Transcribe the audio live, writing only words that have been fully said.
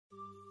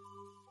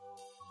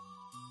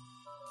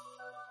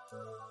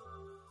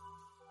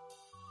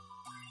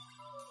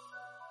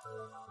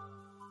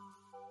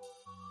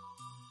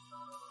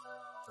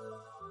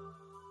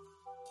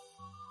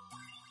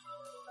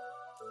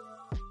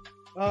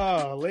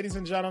Ladies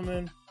and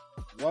gentlemen,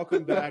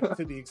 welcome back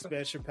to the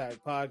Expansion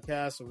Pack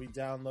podcast, where we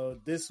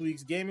download this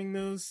week's gaming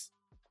news,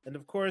 and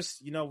of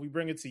course, we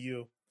bring it to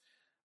you.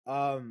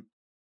 I'm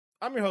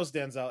your host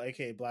Denzel,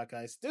 aka Black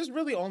Ice. There's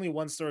really only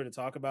one story to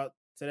talk about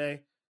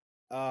today.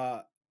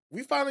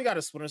 We finally got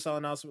a Splinter Cell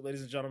announcement,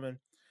 ladies and gentlemen.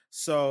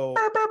 So,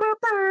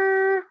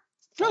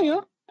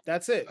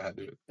 that's it.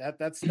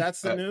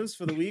 That's the news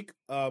for the week.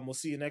 We'll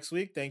see you next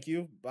week. Thank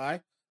you.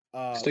 Bye.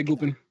 Stay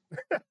gooping.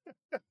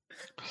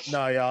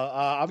 No,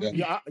 y'all.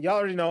 Y'all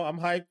already know I'm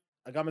hyped.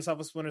 I got myself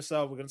a Splinter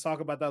Cell. We're gonna talk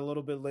about that a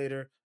little bit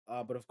later.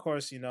 But of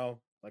course,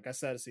 like I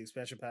said, it's the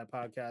Expansion Pack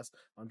podcast.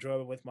 I'm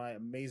joined with my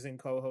amazing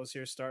co-host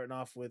here, starting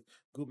off with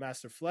Goop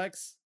Master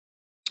Flex.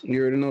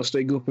 You already know,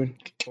 stay gooping.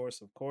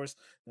 Of course.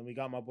 Then we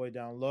got my boy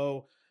down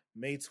low,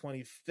 May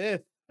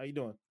 25th. How you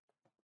doing?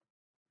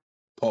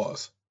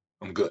 Pause.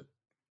 I'm good.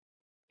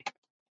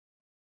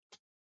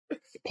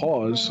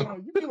 Pause.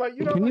 You be like,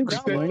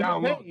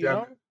 down low.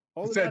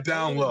 You said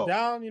down low.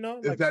 Down,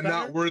 Is like that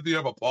not worthy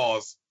of a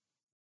pause?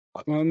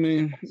 I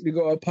mean, you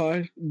go up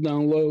high,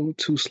 down low,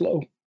 too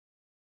slow.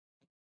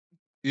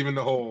 Even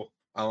the whole,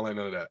 I don't like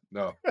none of that.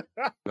 No,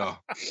 none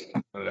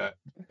of that.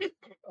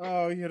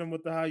 Oh, you hit him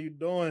with the how you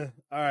doing.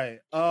 All right.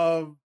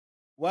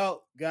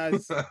 Well,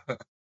 guys,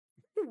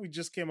 we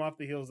just came off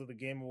the heels of the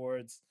Game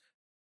Awards.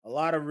 A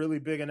lot of really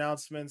big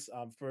announcements.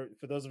 For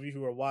those of you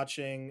who are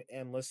watching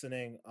and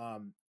listening,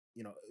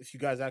 if you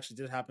guys actually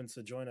did happen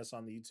to join us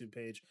on the YouTube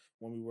page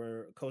when we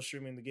were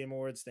co-streaming the Game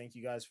Awards, thank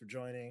you guys for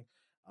joining.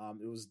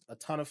 It was a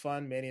ton of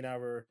fun. Manny and I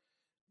were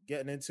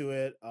getting into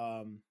it,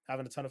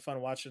 having a ton of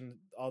fun watching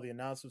all the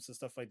announcements and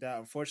stuff like that.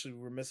 Unfortunately,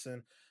 we were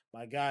missing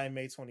my guy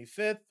May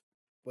 25th,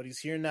 but he's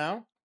here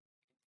now.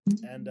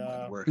 And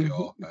work,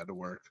 y'all. I had to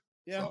work.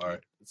 Yeah,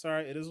 it's all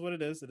right. It is what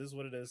it is.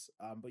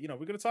 But we're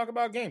going to talk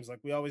about games like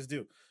we always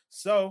do.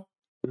 So,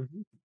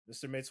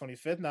 Mr. May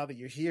 25th, now that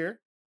you're here,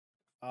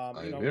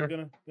 we're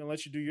gonna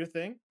let you do your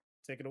thing.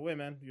 Take it away,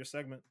 man. Your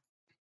segment.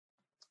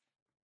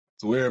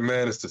 It's weird,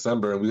 man. It's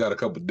December, and we got a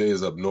couple of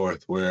days up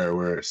north where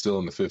we're still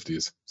in the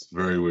 50s. It's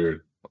very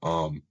weird.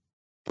 But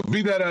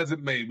be that as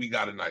it may, we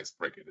got a nice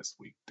breaker this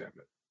week. Damn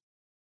it.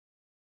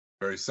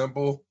 Very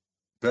simple.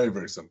 Very,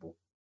 very simple.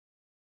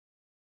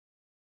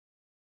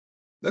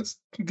 Let's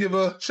give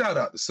a shout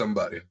out to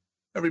somebody.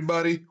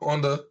 Everybody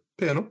on the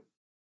panel.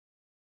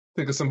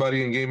 Think of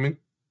somebody in gaming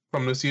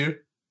from this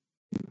year.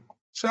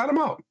 Shout them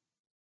out.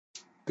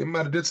 They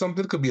might have did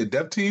something. Could be a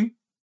dev team.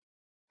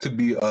 Could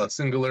be a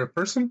singular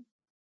person.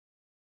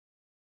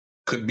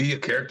 Could be a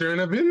character in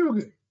a video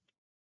game.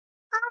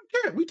 I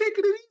don't care. We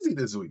taking it easy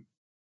this week.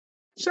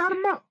 Shout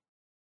them out.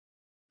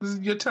 This is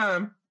your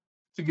time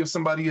to give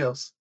somebody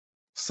else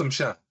some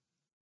shine.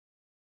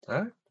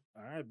 All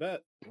right,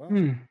 bet. Well,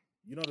 you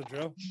know the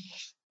drill.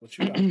 What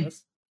you got,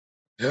 Chris?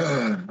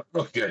 Yeah.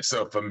 Okay,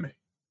 so for me,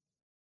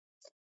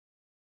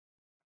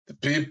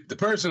 the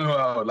person who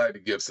I would like to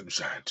give some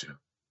shine to,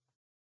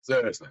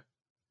 seriously.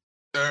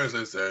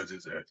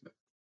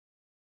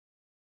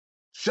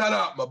 Shout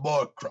out my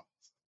boy Cross.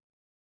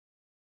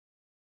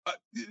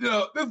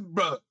 This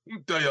brother, let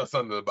me tell y'all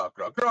something about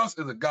Cross. Cross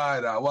is a guy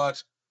that I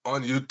watch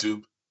on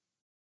YouTube,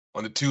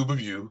 on the tube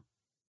of you.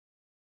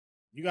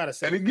 You gotta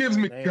say, and he gives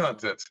me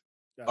content.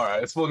 All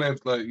right, his full name.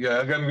 I'm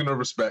gonna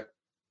respect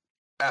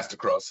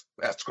Astrocross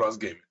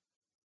Gaming.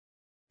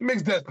 He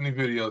makes Destiny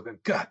videos,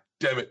 and god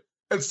damn it,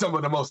 it's some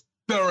of the most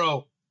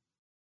thorough,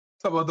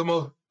 some of the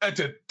most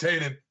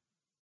entertaining.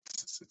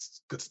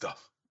 It's good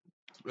stuff.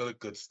 It's really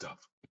good stuff.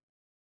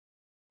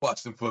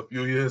 Watched him for a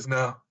few years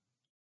now.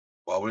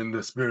 While we're in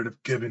the spirit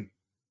of giving,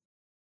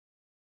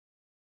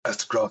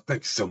 Astrocross,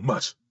 thank you so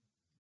much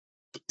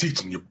for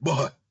teaching your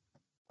boy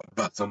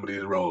about some of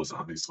these roles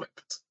on these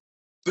weapons.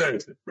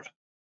 Seriously, bro.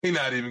 He's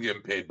not even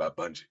getting paid by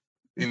Bungie.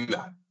 He's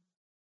not.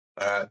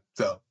 All right,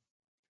 so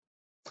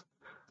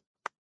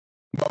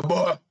my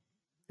boy,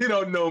 he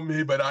don't know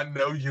me, but I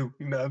know you.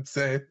 You know what I'm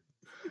saying?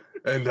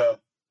 And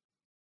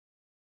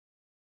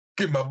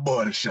give my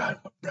boy a shout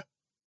out, bro.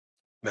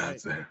 Know what I'm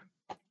saying?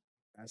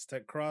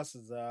 Aztec Cross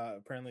is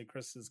apparently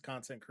Chris's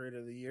content creator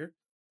of the year.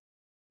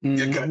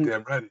 Yeah,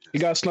 goddamn right. He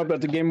got snubbed at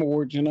the Game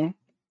Awards, He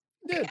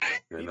did.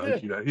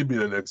 He'll be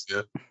the next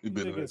year. He'll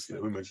be the next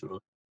year. We make sure.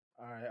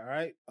 All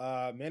right.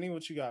 Manny,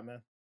 what you got,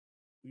 man?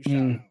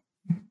 You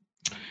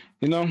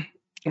shout out.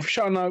 I'm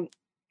shouting out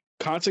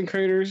content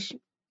creators.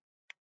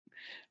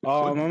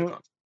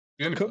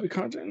 Could be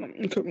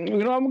content.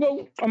 I'm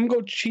gonna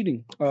go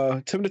cheating.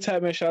 Tim the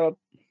Tabman, shout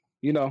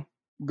out.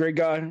 Great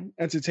guy,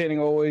 entertaining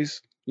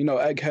always.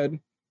 Egghead.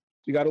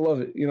 You gotta love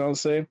it. You know what I'm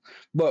saying?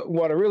 But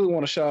what I really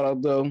want to shout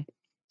out though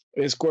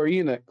is Square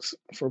Enix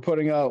for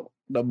putting out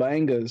the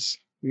bangers.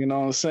 You know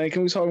what I'm saying?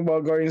 Can we talk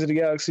about Guardians of the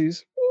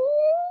Galaxies?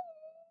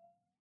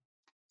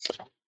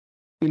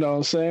 You know what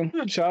I'm saying?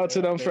 Shout out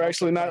to them for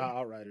actually not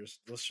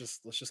Outriders. Let's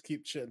just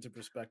keep shit into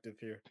perspective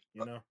here.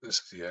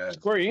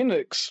 Square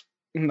Enix.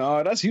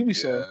 No, that's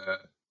Ubisoft. Yeah.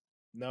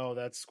 No,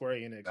 that's Square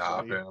Enix.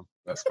 Nah, fam.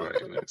 That's Square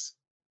Enix.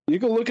 You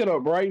can look it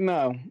up right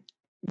now,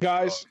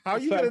 guys. How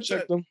you gonna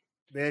check them?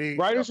 Daddy,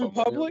 Riders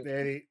Republic.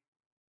 Daddy,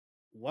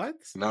 What?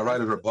 Not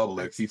Riders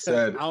Republic. He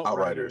said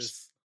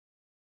Outriders.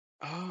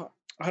 I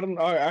don't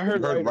know. I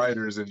heard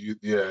Riders, and you,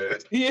 yeah.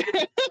 Yeah.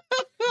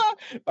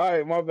 All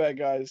right, my bad,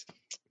 guys.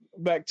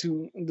 Back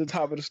to the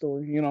top of the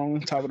story.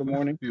 Top of the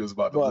morning. He was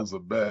about to lose a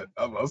bet.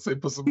 I'll say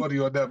put some money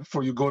on that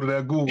before you go to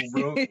that Google,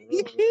 bro.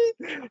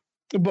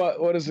 But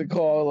what is it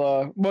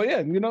called? But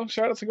yeah,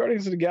 shout out to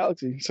Guardians of the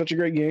Galaxy. Such a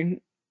great game,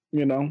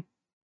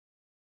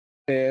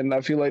 And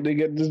I feel like they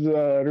get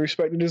the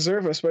respect they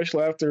deserve,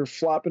 especially after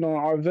flopping on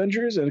our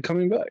Avengers and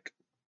coming back.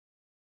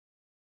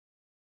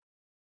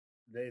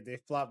 They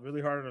flopped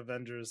really hard on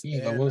Avengers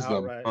Yeah, and was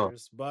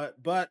Outriders,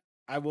 but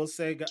I will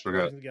say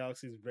Guardians of the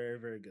Galaxy is very,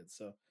 very good.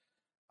 So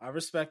I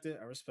respect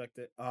it.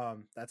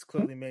 That's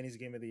clearly Manny's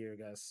game of the year,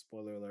 guys.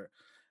 Spoiler alert.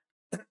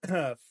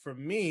 For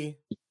me,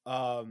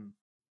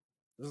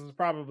 this is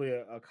probably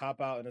a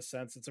cop out in a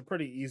sense. It's a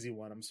pretty easy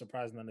one. I'm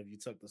surprised none of you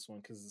took this one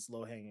because it's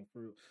low hanging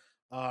fruit.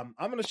 I'm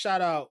gonna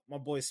shout out my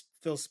boy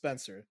Phil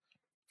Spencer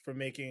for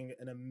making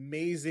an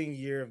amazing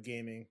year of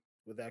gaming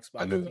with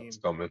Xbox. I knew that was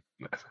coming.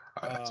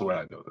 That's what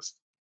I noticed.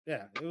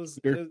 Yeah, it was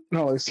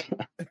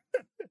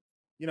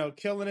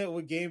killing it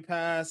with Game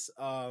Pass.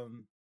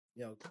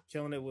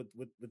 Killing it with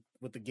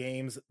the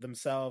games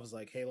themselves,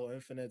 like Halo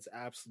Infinite's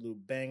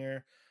absolute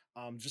banger.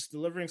 Just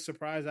delivering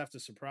surprise after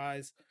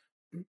surprise.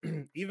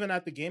 Even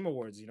at the Game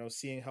Awards,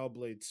 seeing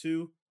Hellblade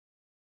 2.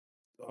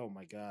 Oh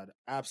my God,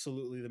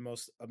 absolutely the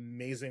most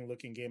amazing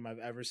looking game I've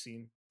ever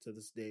seen to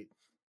this date.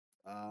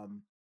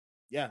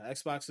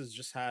 Xbox has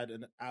just had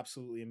an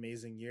absolutely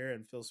amazing year,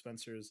 and Phil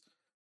Spencer's,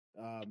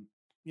 a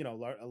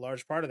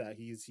large part of that.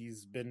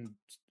 He's been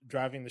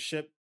driving the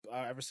ship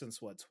ever since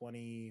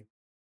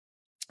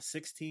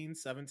 2016,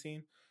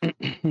 17.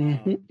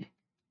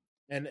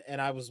 And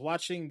I was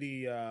watching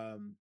the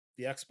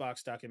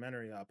Xbox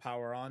documentary,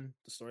 Power On,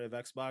 the story of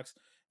Xbox,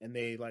 and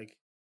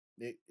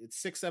it's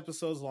 6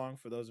 episodes long.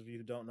 For those of you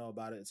who don't know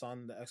about it, it's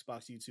on the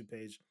Xbox YouTube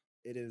page.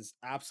 It is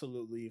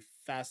absolutely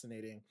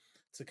fascinating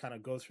to kind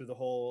of go through the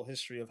whole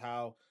history of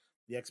how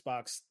the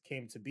Xbox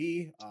came to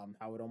be,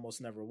 how it almost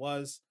never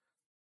was.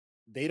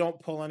 They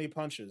don't pull any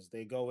punches.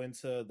 They go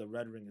into the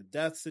Red Ring of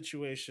Death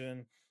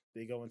situation.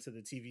 They go into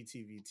the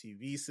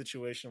TV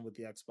situation with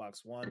the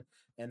Xbox One,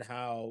 and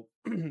how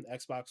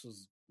Xbox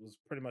was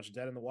pretty much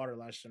dead in the water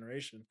last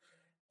generation.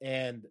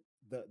 And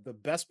the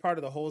best part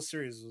of the whole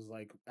series was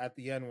like at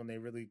the end when they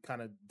really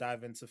kind of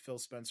dive into Phil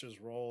Spencer's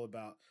role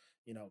about,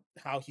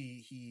 how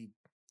he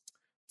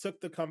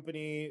took the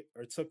company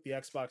or took the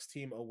Xbox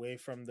team away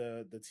from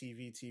the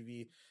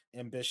TV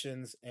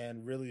ambitions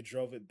and really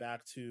drove it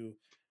back to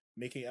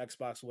making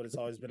Xbox what it's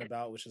always been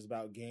about, which is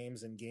about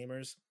games and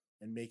gamers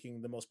and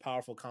making the most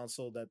powerful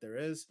console that there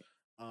is.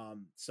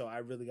 So I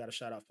really got to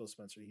shout out Phil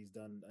Spencer. He's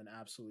done an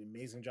absolutely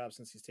amazing job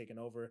since he's taken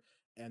over.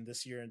 And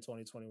this year in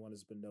 2021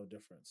 has been no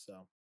different.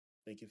 So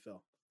thank you,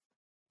 Phil.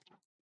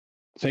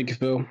 Thank you,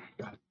 Phil.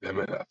 God damn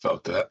it, I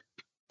felt that.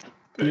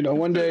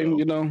 One day,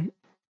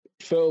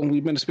 Phil,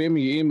 we've been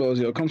spamming your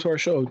emails. Come to our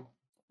show.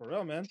 For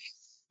real, man.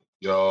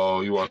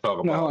 Yo, you want to talk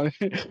about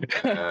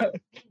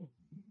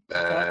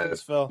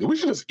Phil. We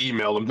should just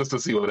email him just to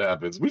see what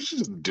happens. We should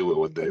just do it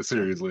one day.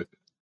 Seriously.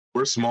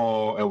 We're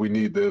small and we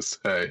need this.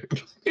 Hey.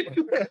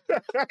 We'll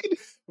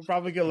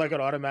probably get like an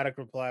automatic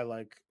reply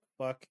like,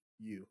 fuck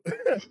you.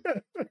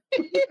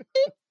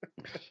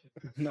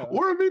 No.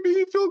 Or maybe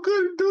he feel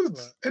good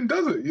and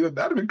does it.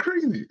 That'd be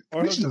crazy.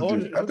 I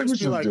think we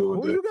should like, do it.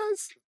 Who are you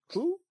guys?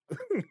 Who?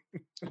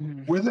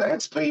 We're the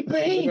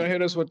XPP. You're gonna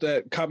hit us with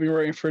that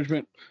copyright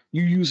infringement.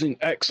 You using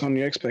X on the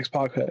Xbox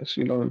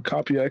podcast?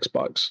 Copy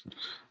Xbox.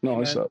 No,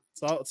 man, it's up.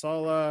 It's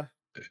all out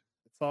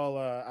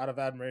of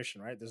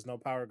admiration, right? There's no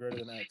power greater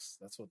than X.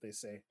 That's what they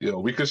say.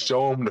 We could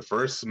show them the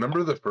first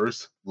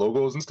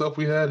logos and stuff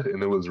we had,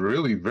 and it was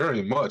really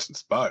very much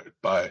inspired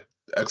by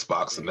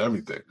Xbox and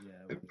everything.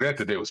 And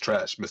granted, it was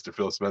trash, Mr.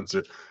 Phil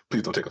Spencer.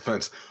 Please don't take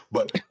offense,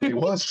 but it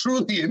was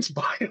truly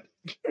inspired.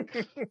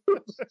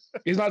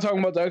 He's not talking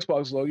about the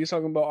Xbox logo. He's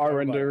talking about our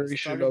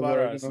rendition of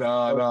it.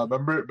 No.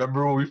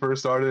 Remember when we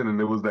first started and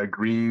it was that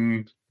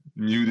green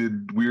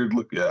muted weird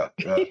look? Yeah.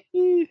 All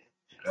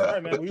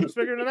right, man. We were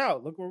figuring it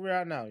out. Look where we're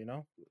at now.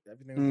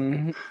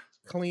 Everything's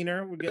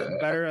cleaner. We're getting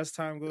better as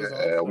time goes on.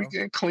 Yeah, we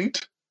getting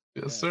cleaned.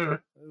 Yes, sir.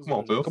 Come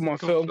on, Phil. Come on,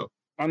 Phil.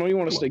 I know you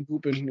want to stay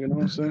gooping. You know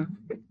what I'm saying?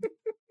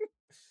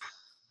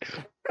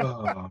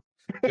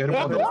 Get him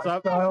on the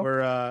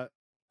lifestyle.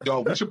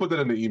 Yo, we should put that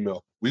in the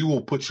email. We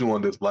will put you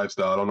on this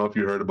lifestyle. I don't know if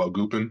you heard about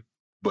gooping,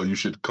 but you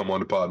should come on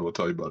the pod and we'll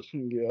tell you about it.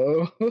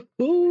 Yo.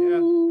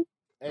 Yeah.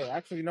 Hey,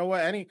 actually, you know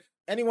what? Any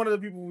one of the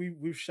people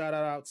we've shouted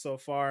out so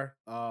far,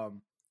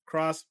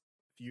 Cross,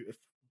 if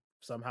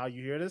somehow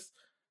you hear this,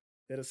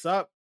 hit us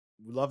up.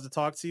 We'd love to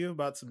talk to you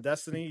about some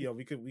Destiny.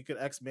 We could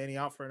X Manny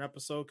out for an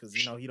episode because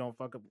he don't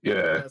fuck up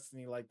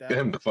Destiny like that. Get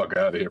him the fuck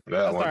out of here for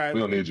that. That's one. Right.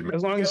 We don't need you, man.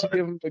 As long as you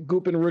give him the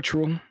gooping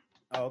ritual.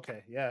 Oh,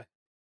 okay, yeah.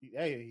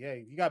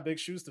 Hey, you got big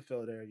shoes to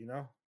fill there,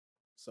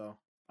 So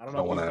I don't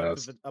know if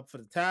he's up for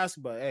the task,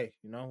 but hey,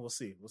 we'll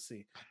see. But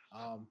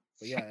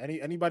yeah,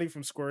 anybody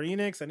from Square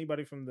Enix,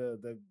 anybody from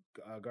the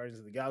Guardians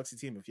of the Galaxy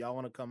team, if y'all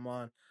want to come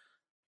on,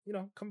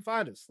 come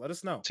find us. Let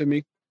us know.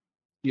 Timmy,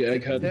 yeah,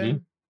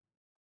 Egghead.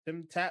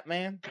 Tim Tap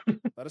Man.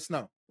 Let us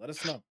know.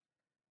 All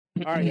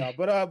right, y'all.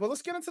 But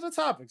let's get into the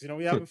topics.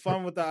 We're having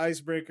fun with the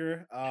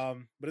icebreaker.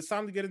 But it's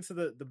time to get into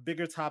the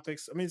bigger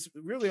topics. I mean, it's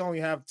really only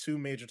have two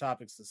major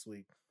topics this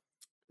week.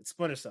 It's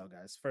Splinter Cell,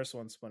 guys. First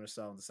one's Splinter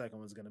Cell, and the second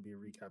one's going to be a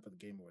recap of the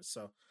Game Awards.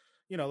 So,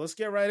 let's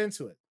get right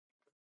into it.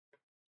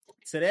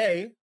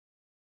 Today,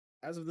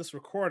 as of this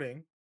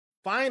recording,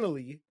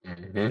 finally,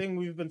 the thing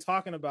we've been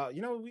talking about.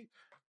 We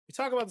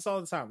talk about this all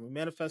the time. We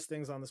manifest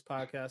things on this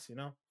podcast,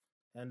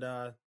 and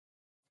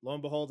lo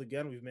and behold,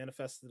 again, we've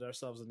manifested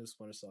ourselves a new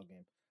Splinter Cell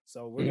game.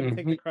 So we're going to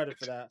take the credit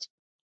for that.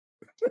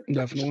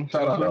 Definitely.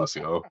 Shout out us,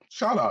 yo.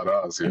 Shout out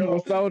us, yo.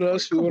 Without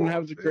us, we wouldn't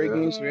have the great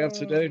games we have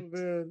today.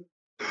 Man.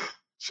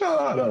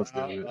 Shout out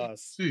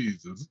us.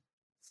 Jesus.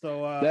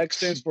 So the X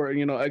stands for,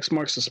 X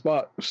marks the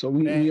spot. So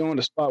we on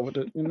the spot with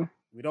it,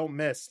 We don't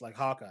miss like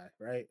Hawkeye,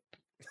 right?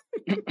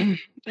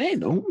 Hey,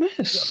 don't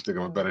miss. I think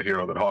I'm a better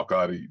hero than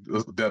Hawkeye.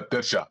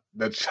 Deadshot.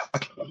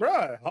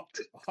 Bruh.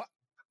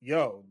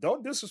 Yo,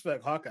 don't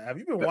disrespect Hawkeye. Have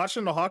you been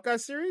watching the Hawkeye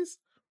series?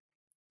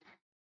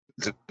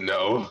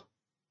 No.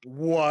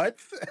 What?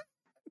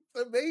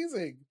 It's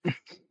amazing.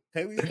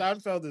 Haley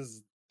Steinfeld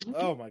is.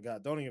 Oh my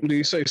god! Don't even. Do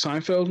you say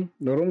Seinfeld?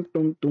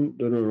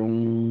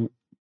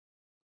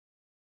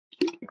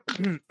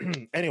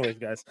 Anyways,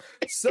 guys.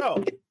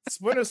 So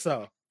Splinter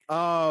Cell.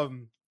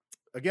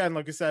 Again,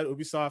 like I said,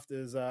 Ubisoft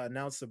is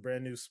announced a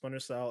brand new Splinter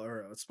Cell,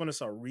 or a Splinter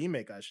Cell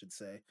remake, I should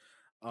say.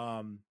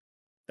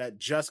 That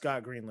just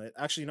got greenlit.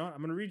 Actually, I'm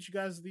going to read you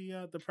guys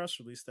the press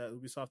release that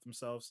Ubisoft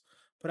themselves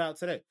put out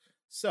today.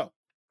 So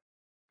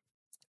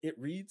it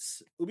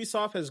reads: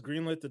 Ubisoft has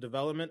greenlit the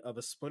development of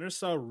a Splinter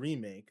Cell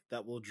remake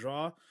that will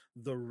draw from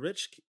the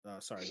rich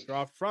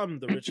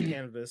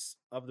canvas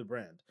of the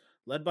brand.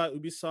 Led by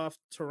Ubisoft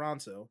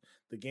Toronto,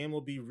 the game will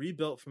be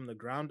rebuilt from the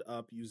ground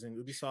up using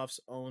Ubisoft's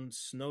own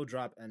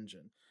Snowdrop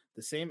engine,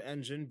 the same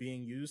engine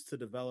being used to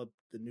develop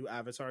the new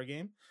Avatar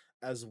game,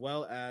 as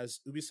well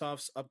as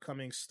Ubisoft's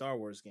upcoming Star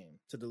Wars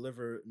game, to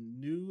deliver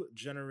new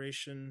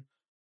generation,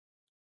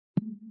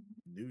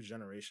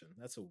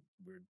 that's a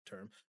weird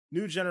term,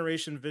 new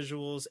generation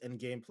visuals and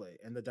gameplay,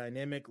 and the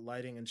dynamic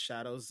lighting and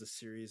shadows the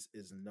series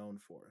is known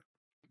for.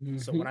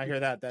 So when I hear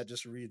that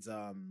just reads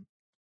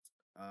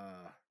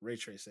ray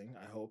tracing,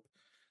 I hope,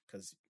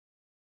 because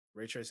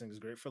ray tracing is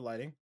great for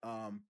lighting.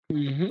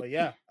 But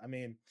yeah, I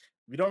mean,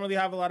 we don't really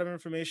have a lot of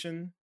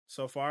information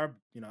so far,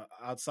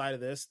 outside of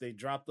this. They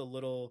dropped a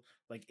little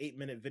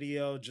 8-minute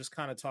video just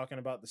kind of talking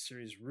about the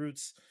series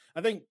roots.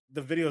 I think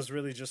the video is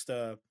really just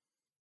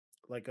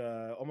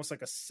almost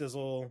like a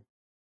sizzle,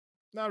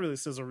 not really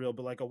sizzle reel,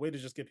 but like a way to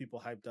just get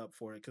people hyped up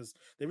for it, because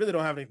they really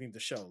don't have anything to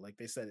show. Like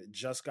they said, it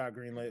just got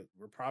greenlit.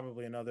 We're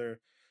probably another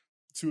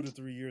 2 to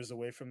 3 years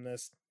away from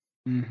this.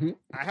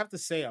 I have to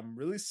say, I'm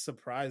really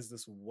surprised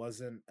this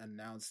wasn't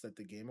announced at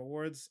the Game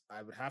Awards.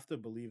 I would have to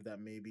believe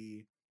that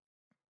maybe,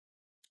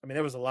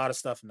 there was a lot of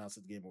stuff announced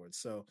at the Game Awards,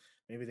 so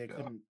maybe they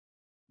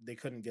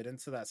couldn't get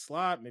into that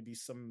slot. Maybe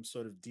some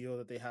sort of deal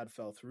that they had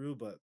fell through,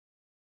 but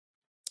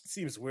it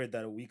seems weird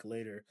that a week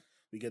later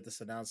we get this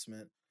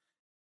announcement.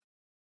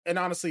 And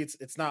honestly,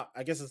 it's not,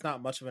 I guess it's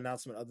not much of an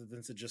announcement other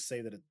than to just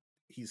say that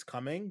he's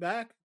coming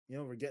back.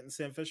 We're getting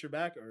Sam Fisher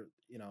back, or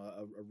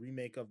a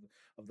remake of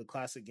the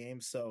classic game.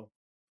 So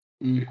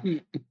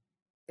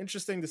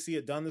interesting to see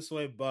it done this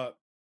way. But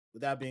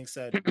with that being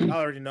said, I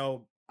already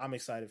know I'm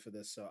excited for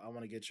this, so I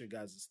want to get your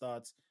guys'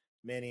 thoughts.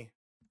 Manny,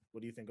 what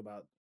do you think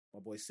about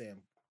my boy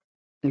Sam?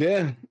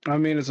 Yeah,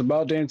 it's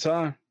about damn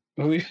time.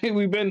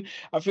 We've been.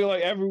 I feel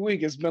like every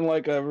week it's been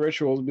like a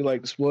ritual to be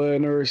like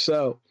Splinter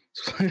Cell.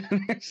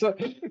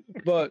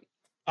 But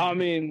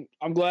I'm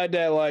glad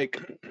that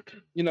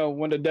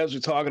when the devs were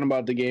talking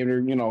about the game,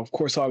 they're of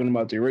course talking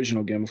about the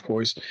original game, of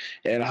course,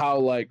 and how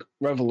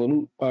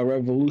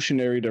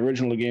revolutionary the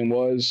original game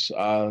was.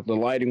 The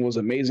lighting was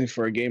amazing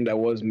for a game that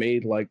was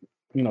made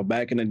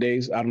back in the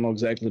days. I don't know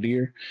exactly the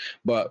year,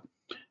 but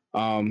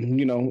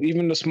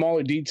even the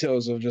smaller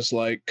details of just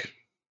that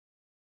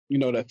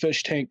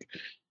fish tank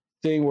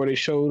thing where they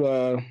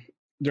showed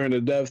during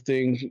the dev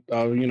thing,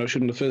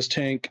 shooting the fish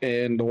tank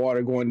and the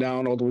water going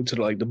down all the way to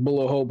the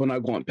bullet hole, but not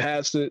going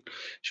past it,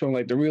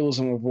 showing the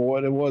realism of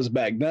what it was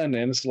back then.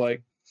 And it's the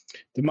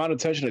amount of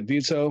attention to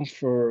detail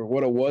for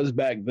what it was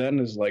back then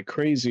is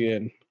crazy.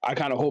 And I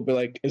kind of hope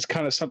it's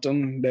kind of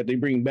something that they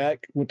bring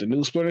back with the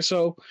new Splinter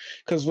Cell,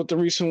 because with the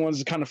recent ones,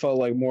 it kind of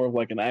felt more of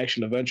an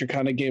action adventure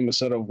kind of game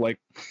instead of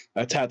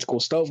a tactical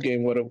stealth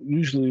game, what it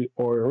usually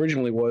or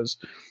originally was.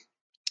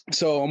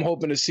 So I'm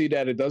hoping to see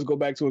that it does go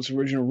back to its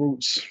original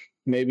roots.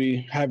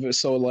 Maybe have it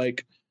so you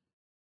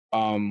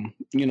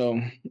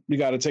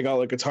got to take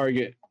out a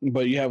target,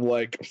 but you have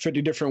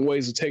 50 different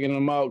ways of taking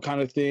them out,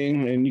 kind of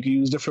thing, and you can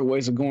use different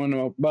ways of going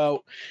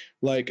about,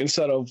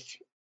 instead of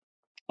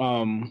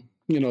a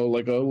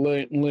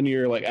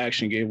linear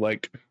action game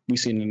like we've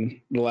seen in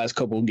the last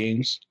couple of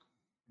games.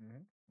 I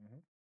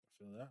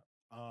feel that.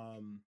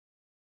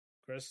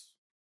 Chris,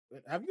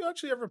 have you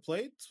actually ever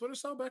played Splinter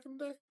Cell back in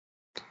the day?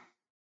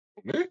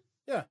 Me?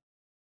 Yeah.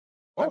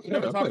 Oh We yeah,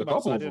 never I talked played a about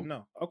it, so couple I of didn't them.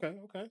 know. Okay.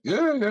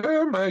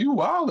 Yeah, man, you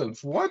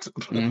wildin'. What?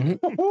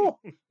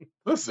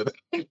 Listen,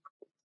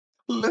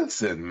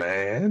 listen,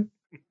 man.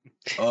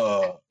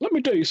 Let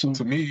me tell you To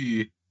something.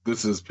 me,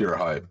 this is pure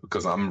hype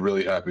because I'm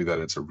really happy that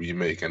it's a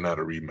remake and not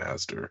a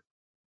remaster.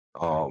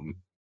 Um,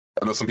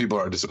 I know some people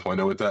are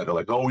disappointed with that. They're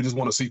like, "Oh, we just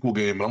want a sequel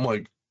game," and I'm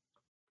like,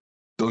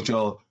 "Don't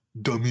y'all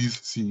dummies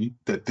see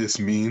that this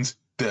means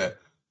that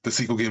the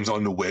sequel game's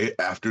on the way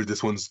after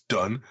this one's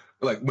done?"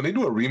 Like when they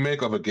do a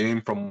remake of a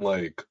game from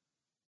like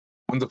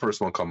when the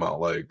first one come out,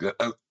 like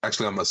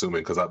actually, I'm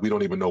assuming because we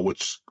don't even know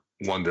which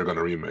one they're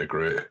gonna remake,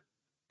 right?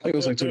 I think it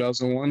was like They're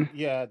 2001.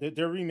 yeah,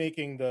 they're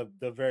remaking the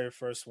very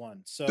first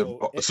one.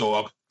 The,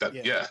 So that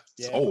yeah, yeah,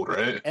 it's yeah. old,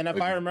 right? And if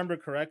Like, I remember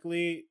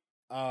correctly,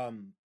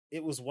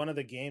 it was one of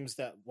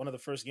the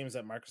first games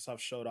that Microsoft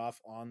showed off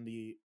on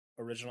the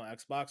original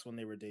Xbox when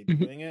they were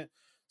debuting it.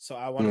 So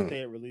I want to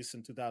say it released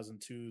in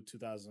 2002,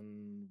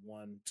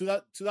 2001.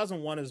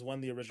 2001 is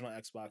when the original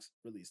Xbox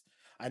released.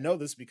 I know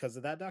this because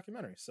of that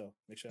documentary. So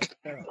make sure I check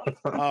that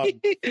out.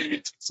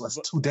 so that's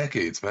But 2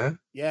 decades, man.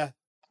 yeah.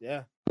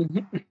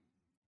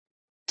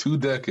 2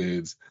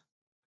 decades.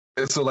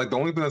 And so like the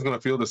only thing that's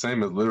gonna feel the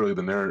same is literally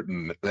the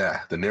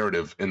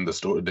narrative in the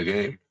story, the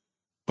game.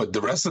 But the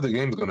rest of the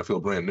game is gonna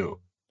feel brand new.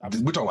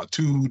 Absolutely. We're talking about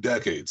 2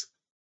 decades.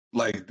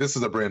 Like this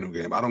is a brand new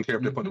game. I don't care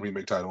if they put a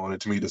remake title on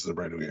it. To me, this is a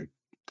brand new game.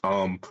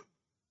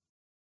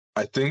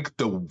 I think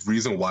the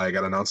reason why it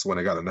got announced when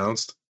it got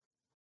announced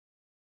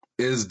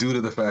is due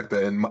to the fact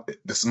that,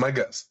 this is my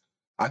guess,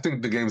 I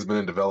think the game's been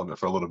in development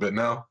for a little bit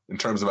now, in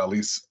terms of at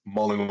least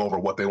mulling over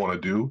what they want to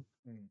do.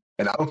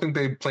 And I don't think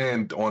they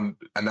planned on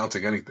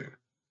announcing anything.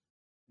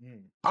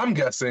 I'm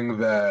guessing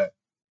that,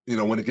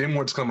 when the Game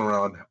Awards come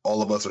around,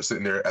 all of us are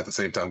sitting there at the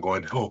same time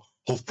going, oh,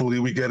 hopefully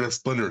we get a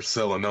Splinter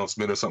Cell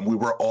announcement or something. We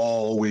were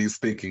always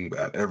thinking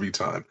that every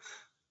time.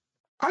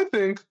 I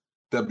think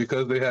that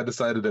because they had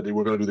decided that they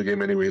were going to do the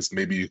game anyways,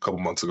 maybe a couple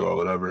months ago or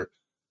whatever,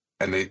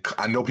 and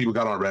I know people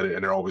got on Reddit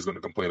and they're always going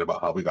to complain about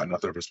how we got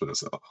nothing for Splinter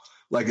Cell.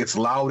 Like, it's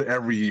loud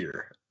every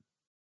year.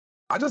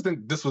 I just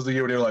think this was the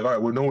year where they were like, all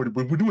right, we're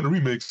doing a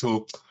remake,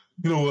 so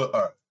you know what?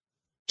 All right,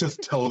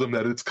 just tell them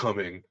that it's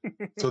coming,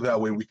 so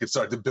that way we can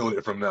start to build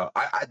it from now.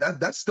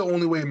 That's the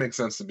only way it makes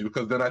sense to me,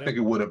 because then I think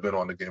it would have been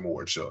on the Game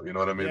Awards show. You know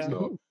what I mean? Yeah.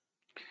 So,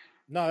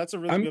 no, that's a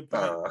really good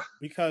point,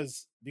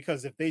 because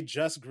if they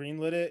just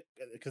greenlit it,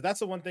 because that's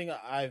the one thing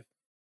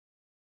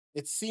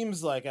it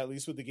seems like, at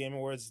least with the Game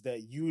Awards,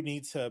 that you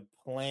need to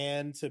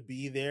plan to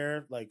be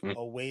there like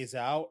a ways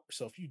out.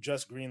 So if you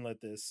just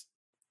greenlit this,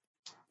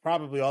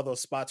 probably all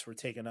those spots were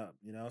taken up,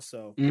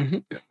 so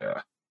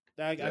yeah,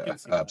 I can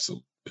see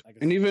absolutely.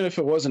 And even if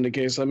it wasn't the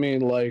case, I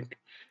mean, like,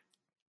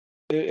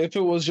 if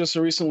it was just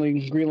a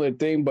recently greenlit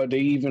thing, but they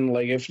even,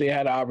 like, if they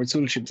had an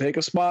opportunity to take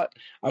a spot,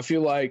 I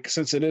feel like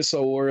since it is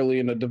so early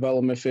in the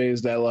development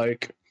phase that,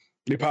 like,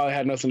 they probably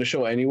had nothing to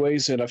show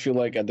anyways. And I feel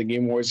like at the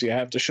Game Awards, you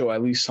have to show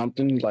at least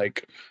something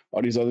like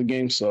all these other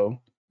games. So,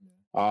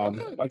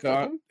 they could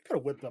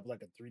have whipped up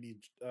like a 3D.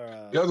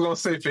 I was gonna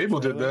say Fable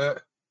did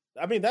that.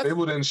 I mean,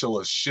 Fable didn't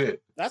show us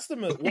shit. That's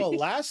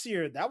last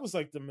year that was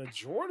like the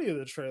majority of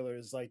the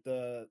trailers, like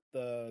the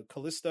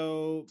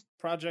Callisto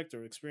project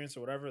or experience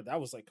or whatever.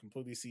 That was like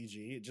completely CG.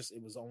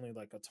 It was only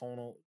like a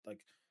tonal, like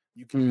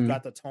you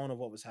got the tone of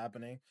what was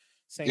happening.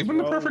 Saints Even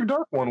Row, the Perfect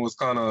Dark one was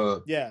kind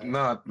of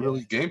not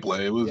really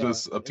gameplay. It was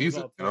just a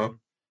teaser, So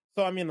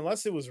I mean,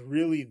 unless it was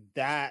really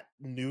that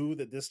new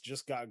that this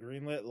just got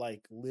greenlit,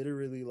 like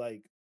literally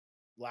like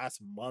last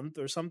month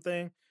or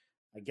something,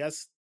 I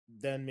guess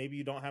then maybe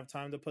you don't have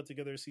time to put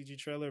together a CG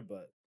trailer.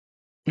 But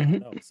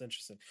no, it's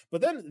interesting.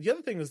 But then the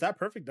other thing is that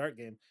Perfect Dark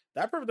game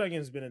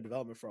has been in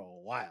development for a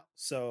while,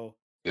 so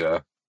yeah,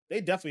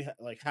 they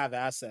definitely have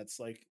assets.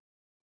 Like,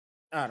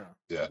 I don't know.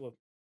 Yeah,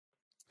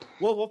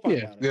 we'll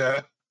find out.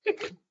 Yeah.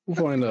 We'll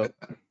find out.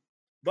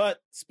 But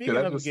speaking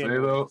of the Game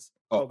Awards,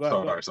 go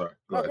ahead. Sorry.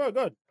 Go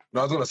ahead. No,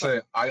 I was gonna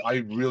say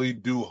I really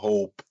do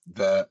hope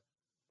that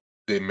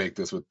they make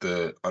this with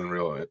the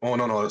Unreal. Oh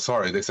no,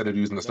 sorry, they said they're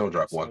using the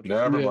Snowdrop one.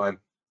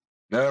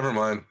 Never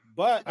mind.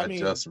 But I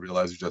just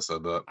realized you just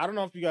said that. I don't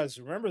know if you guys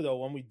remember though,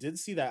 when we did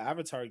see that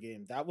Avatar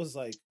game, that was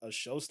like a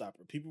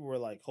showstopper. People were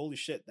like, "Holy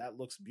shit, that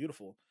looks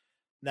beautiful."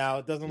 Now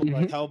it doesn't look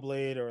like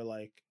Hellblade or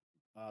like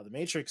the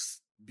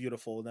Matrix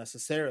beautiful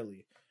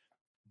necessarily,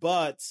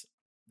 but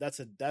that's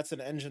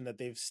an engine that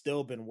they've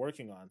still been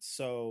working on.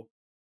 So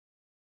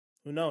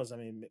who knows? I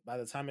mean, by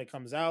the time it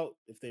comes out,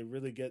 if they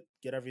really get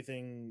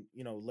everything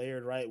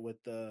layered right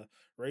with the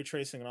ray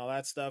tracing and all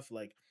that stuff,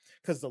 like,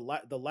 because the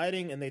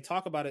lighting, and they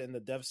talk about it in the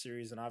dev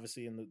series and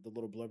obviously in the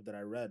little blurb that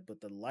I read,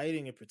 but the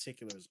lighting in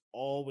particular has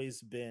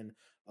always been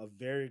a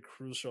very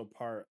crucial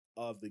part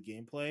of the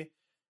gameplay,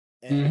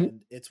 and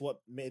it's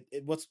what made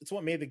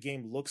the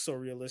game look so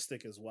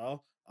realistic as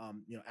well.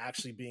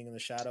 Actually being in the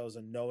shadows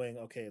and knowing,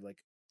 okay, like,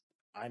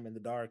 I'm in the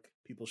dark,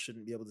 people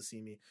shouldn't be able to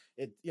see me.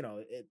 It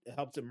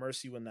helped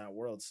immerse you in that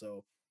world.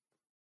 So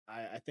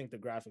I think the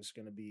graphics are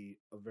going to be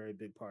a very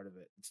big part of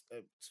it.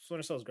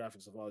 Splinter Cell's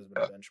graphics have always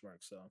been a benchmark.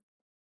 So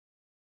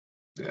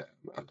yeah,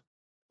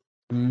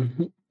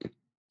 man.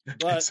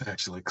 But it's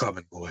actually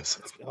coming,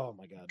 boys. Oh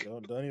my god!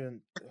 Don't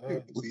even.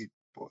 Bleed,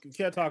 boys. You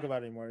can't talk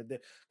about it anymore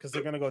because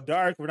they're gonna go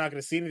dark. We're not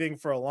gonna see anything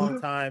for a long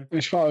time.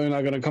 It's probably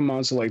not going to come out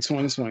until like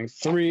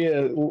 2023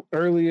 at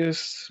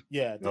earliest.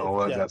 Yeah, No,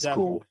 what? yeah, That's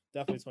definitely, cool.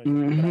 definitely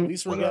 2023. But at Mhm.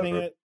 least we're getting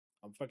Whatever. it.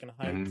 I'm fucking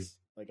hyped. Mhm.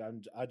 Like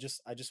I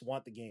just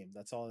want the game.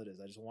 That's all it is.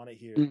 I just want it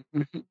here,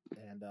 Mhm.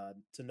 and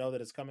to know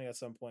that it's coming at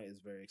some point is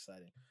very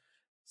exciting.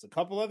 There's a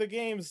couple other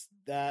games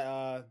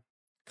that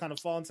kind of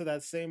fall into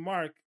that same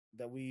mark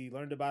that we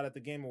learned about at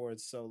the Game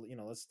Awards. So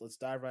let's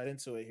dive right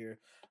into it here.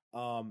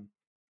 I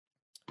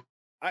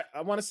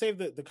want to save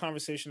the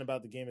conversation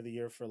about the game of the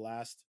year for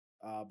last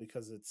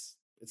because it's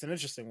an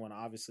interesting one,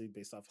 obviously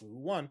based off of who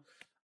won.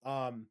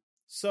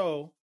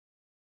 So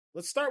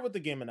let's start with the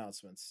game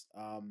announcements.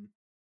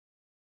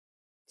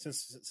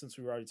 Since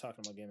we were already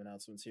talking about game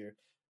announcements here,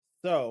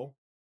 so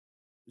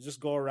just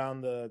go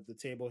around the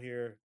table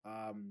here.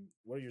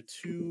 What are your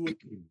two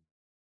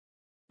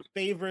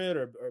favorite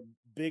or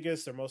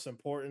biggest or most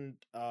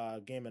important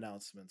game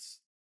announcements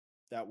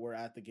that were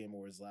at the Game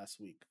Awards last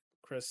week?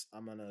 Chris,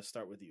 I'm gonna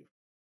start with you.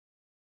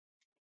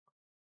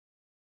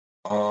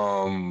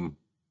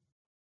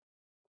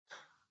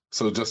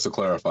 So just to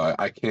clarify,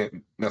 I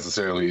can't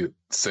necessarily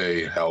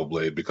say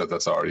Hellblade because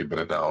that's already been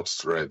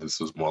announced, right? This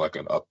was more like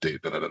an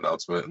update than an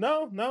announcement.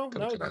 No.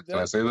 Can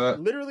I say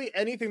that? Literally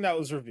anything that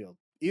was revealed,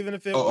 even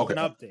if it Oh, was okay. an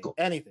update, Cool.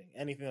 anything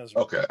that was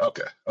revealed.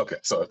 Okay.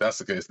 So if that's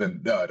the case,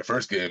 then the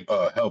first game,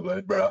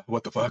 Hellblade, bro,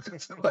 what the fuck?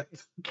 Like,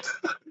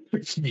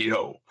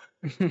 yo,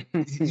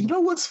 you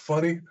know what's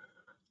funny?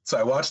 So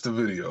I watched the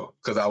video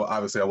because I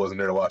wasn't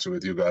there to watch it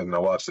with you guys, and I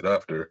watched it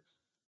after.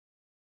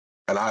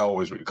 And I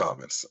always read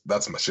comments.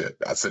 That's my shit.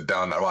 I sit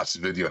down, I watch the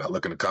video, and I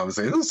look in the comments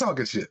and say, who's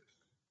talking shit?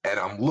 And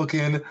I'm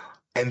looking,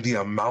 and the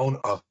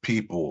amount of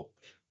people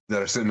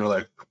that are sitting there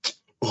like,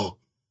 oh,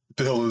 what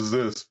the hell is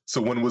this?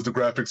 So when was the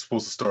graphics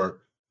supposed to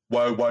start?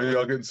 Why are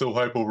y'all getting so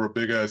hype over a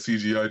big ass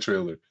CGI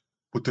trailer?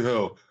 What the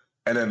hell?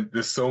 And then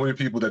there's so many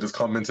people that just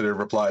come into their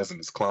replies and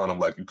just clown them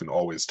like you can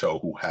always tell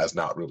who has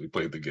not really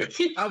played the game.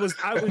 I was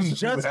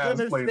just gonna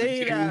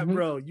say that,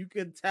 bro. You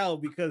can tell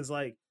because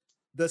like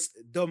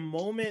the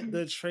moment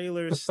the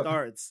trailer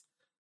starts,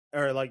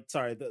 or like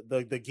sorry,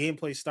 the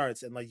gameplay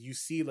starts, and like you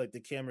see like the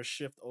camera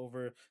shift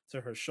over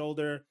to her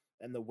shoulder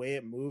and the way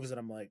it moves, and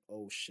I'm like,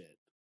 oh shit.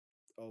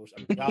 Oh, I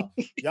mean,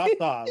 y'all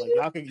thought like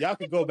y'all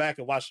can go back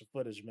and watch the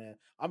footage, man.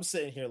 I'm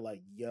sitting here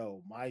like,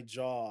 yo, my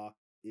jaw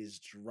is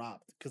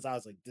dropped because I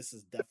was like, this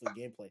is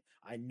definitely gameplay.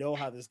 I know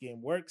how this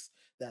game works.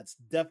 That's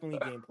definitely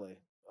gameplay.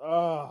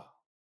 Oh,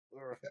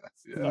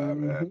 yeah,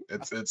 man.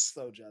 It's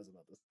so jazzed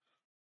about this.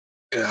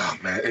 Yeah,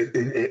 man.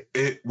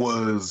 It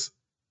was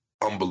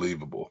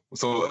unbelievable.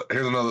 So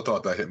here's another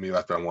thought that hit me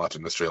after I'm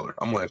watching this trailer.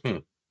 I'm like,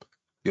 you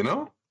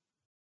know?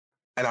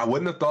 And I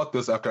wouldn't have thought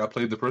this after I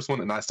played the first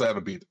one, and I still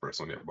haven't beat the first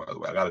one yet, by the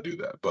way. I got to do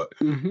that. But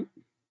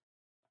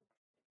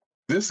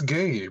this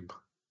game,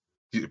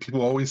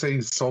 people always say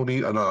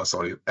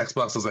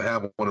Xbox doesn't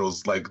have one of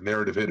those like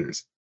narrative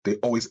hitters.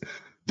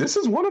 This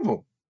is one of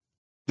them.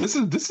 This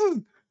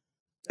is,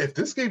 if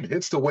this game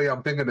hits the way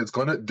I'm thinking it's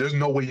gonna, there's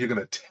no way you're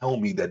gonna tell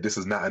me that this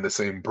is not in the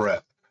same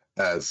breath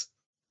as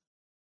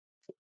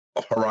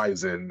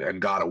Horizon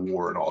and God of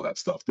War and all that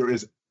stuff. There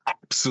is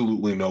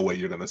absolutely no way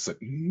you're gonna say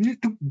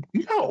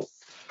no.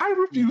 I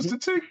refuse to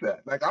take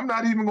that. Like, I'm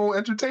not even gonna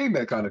entertain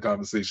that kind of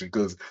conversation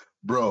because,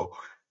 bro,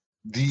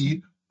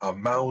 the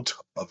amount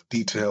of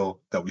detail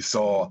that we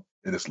saw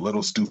in this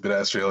little stupid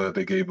ass trailer that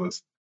they gave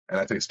us, and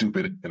I say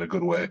stupid in a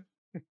good way.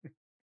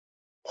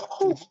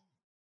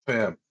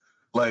 Fam,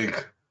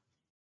 like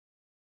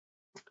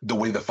the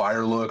way the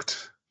fire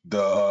looked,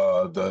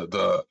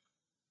 the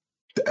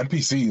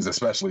NPCs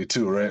especially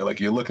too, right? Like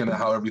you're looking at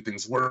how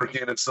everything's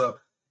working and stuff,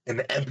 and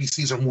the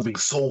NPCs are moving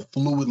so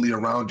fluidly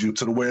around you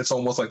to the way it's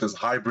almost like this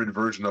hybrid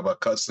version of a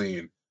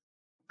cutscene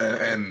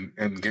and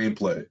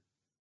gameplay.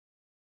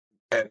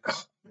 And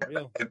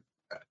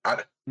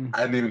I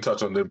didn't even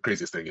touch on the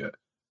craziest thing yet.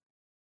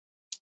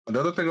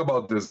 Another thing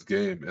about this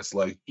game is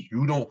like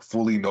you don't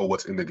fully know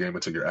what's in the game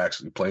until you're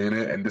actually playing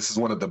it, and this is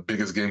one of the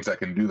biggest games that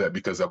can do that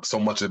because so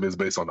much of it is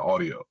based on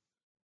audio.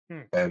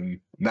 And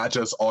not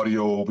just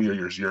audio over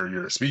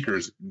your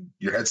speakers,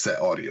 your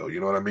headset audio. You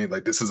know what I mean?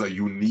 Like this is a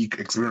unique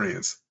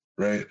experience,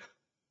 right?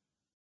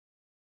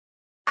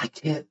 I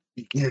can't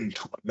begin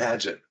to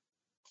imagine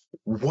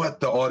what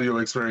the audio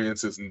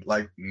experience is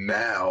like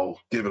now,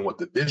 given what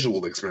the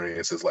visual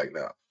experience is like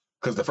now.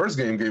 Because the first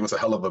game gave us a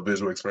hell of a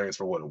visual experience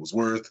for what it was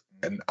worth,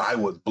 and I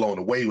was blown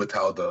away with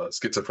how the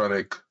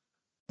schizophrenic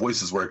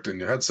voices worked in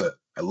your headset.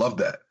 I love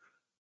that.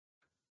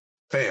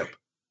 Fam,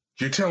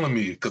 you're telling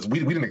me, because we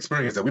didn't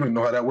experience that. We didn't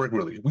know how that worked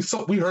really.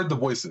 We heard the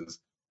voices,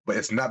 but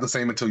it's not the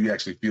same until you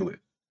actually feel it.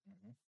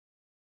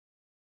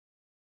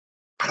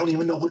 I don't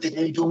even know what they're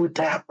gonna do with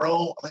that,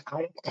 bro. Like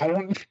I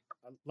don't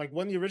like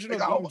when the original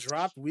game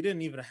dropped, we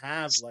didn't even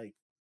have like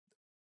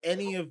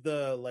any of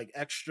the like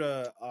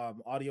extra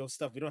audio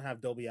stuff. We don't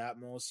have Dolby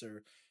Atmos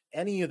or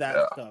any of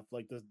that stuff.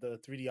 Like the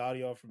 3D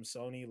audio from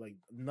Sony, like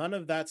none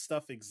of that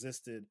stuff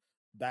existed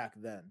back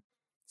then.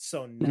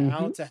 So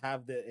now to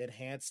have the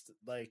enhanced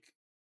like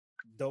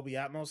Dolby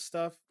Atmos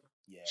stuff,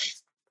 yeah,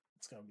 it's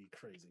gonna be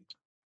crazy.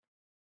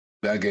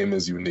 That game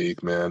is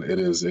unique, man. It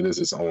is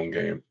its own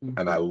game,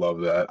 and I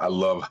love that. I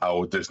love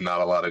how there's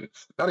not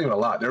even a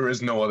lot. There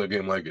is no other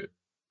game like it.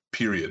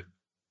 Period.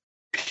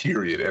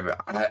 And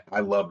I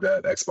love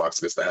that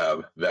Xbox gets to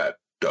have that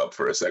dub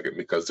for a second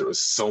because there was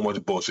so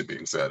much bullshit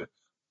being said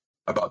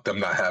about them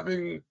not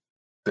having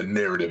the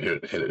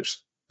narrative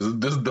hitters.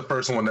 This is the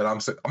first one that I'm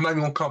not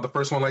even gonna count the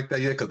first one like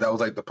that yet because that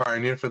was like the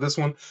pioneer for this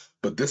one.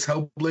 But this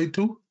Hellblade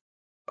 2,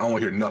 I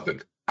don't hear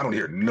nothing. I don't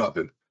hear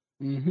nothing.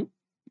 Mm-hmm.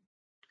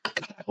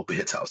 I hope it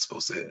hits how it's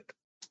supposed to hit.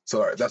 So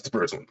all right, that's the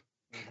first one.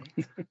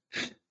 The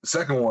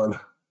second one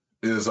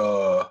is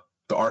the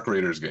Arc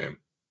Raiders game.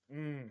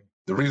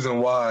 The reason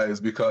why is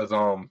because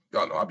y'all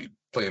know I'll be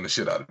playing the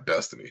shit out of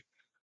Destiny.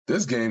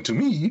 This game to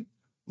me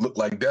looked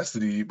like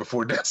Destiny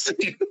before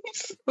Destiny.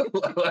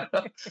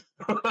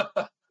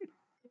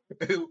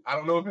 I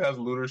don't know if it has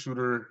looter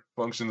shooter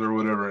functions or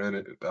whatever in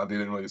it. I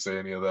didn't really say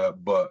any of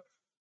that, but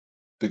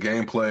the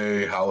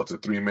gameplay, how it's a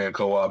 3-man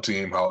co-op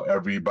team, how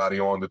everybody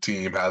on the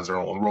team has their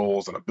own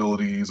roles and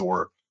abilities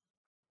or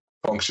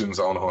functions.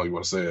 I don't know how you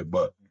want to say it,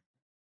 but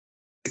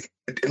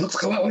it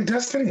looks a lot like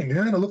Destiny,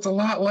 man. It looks a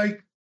lot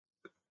like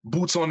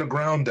boots on the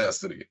ground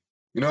Destiny.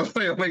 You know what I'm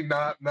saying? Like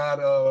not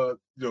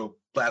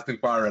blasting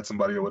fire at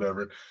somebody or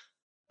whatever.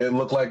 It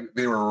looked like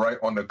they were right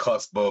on the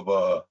cusp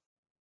of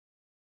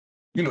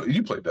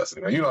you played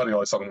Destiny, man. You know how they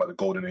always talking about the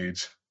golden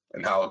age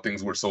and how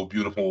things were so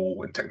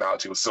beautiful and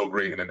technology was so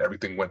great and then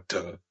everything went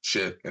to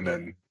shit and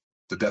then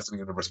the Destiny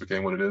universe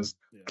became what it is.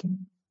 Yeah.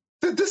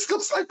 This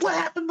looks like what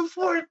happened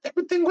before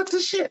everything went to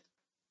shit.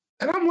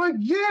 And I'm like,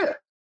 yeah.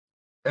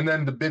 And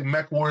then the big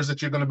mech wars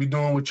that you're going to be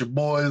doing with your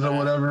boys or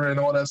whatever and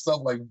all that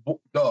stuff, like,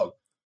 dog.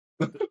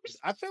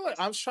 I feel like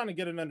I was trying to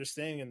get an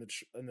understanding in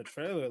the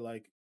trailer.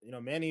 Like,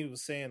 Manny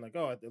was saying, like,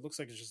 oh, it looks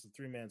like it's just a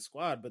 3-man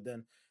squad. But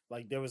then,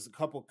 like, there was a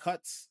couple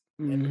cuts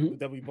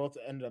that we both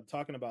ended up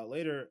talking about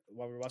later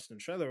while we were watching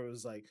the trailer. It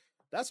was like,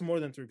 that's more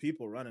than 3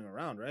 people running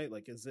around, right?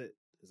 Like, is it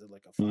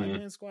like a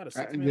 5-man squad, a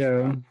 6-man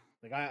squad?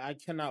 Like, I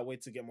cannot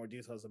wait to get more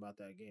details about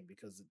that game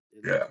because it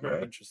looks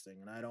very interesting.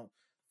 And I don't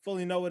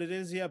fully know what it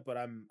is yet, but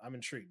I'm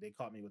intrigued. They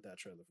caught me with that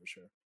trailer for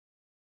sure.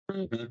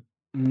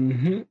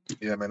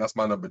 Yeah, man, that's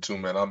my number 2,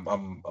 man.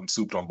 I'm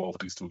souped on both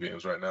these 2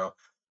 games right now.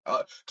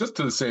 Just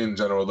to say in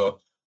general, though,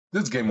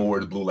 this Game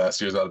Awards blew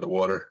last year's out of the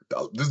water.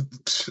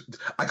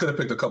 I could have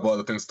picked a couple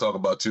other things to talk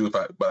about too,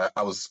 but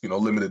I was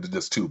limited to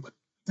just 2. But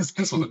this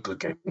was a good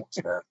Game Awards,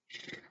 man.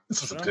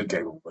 This was a good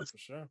Game Awards. For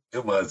sure.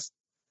 It was.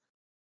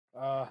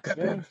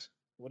 Man,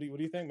 what do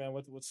you think, man?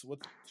 What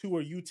 2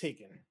 are you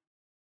taking?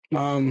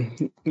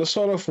 Let's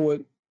start off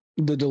with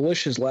the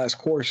delicious last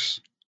course.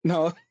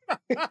 No.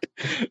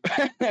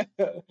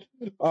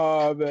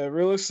 Man,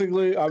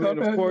 realistically, I mean,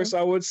 of course,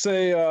 I would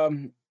say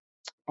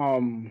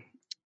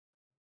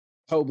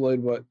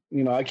Hellblade, but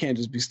I can't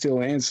just be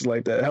stealing answers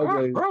like that.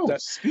 Hellblade,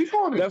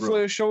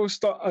 definitely a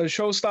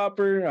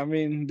showstopper. I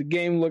mean, the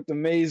game looked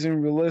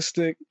amazing,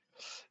 realistic.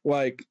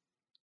 Like,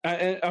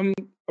 I'm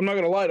not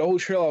gonna lie, the whole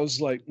trailer, I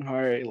was like,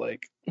 all right,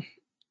 like,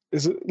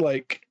 is it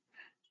like?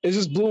 It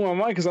just blew my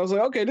mind because I was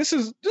like, okay, this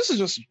is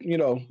just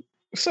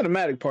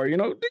cinematic part. They're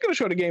gonna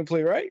show the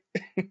gameplay, right?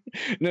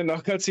 And then the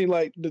cutscene,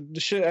 like the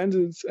shit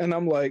ended, and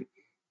I'm like,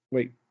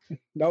 wait,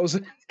 that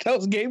was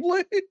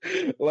gameplay.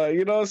 Like,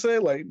 you know what I'm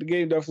saying? Like, the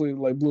game definitely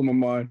like blew my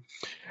mind.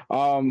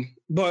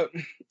 But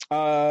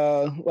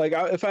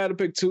if I had to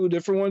pick 2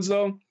 different ones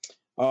though,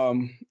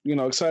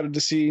 excited to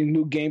see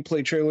new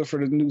gameplay trailer for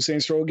the new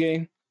Saints Row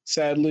game.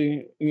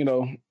 Sadly,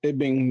 it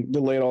being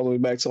delayed all the way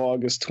back to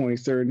August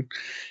 23rd.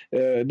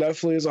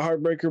 Definitely is a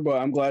heartbreaker, but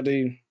I'm glad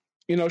they,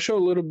 show a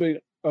little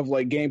bit of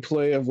like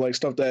gameplay of like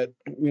stuff that,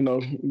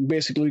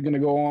 basically going to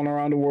go on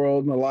around the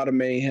world and a lot of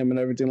mayhem and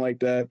everything like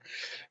that.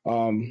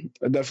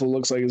 It definitely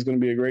looks like it's going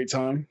to be a great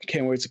time.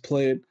 Can't wait to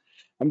play it.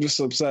 I'm just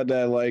upset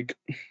that like,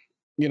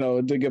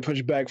 it did get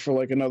pushed back for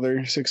like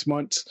another 6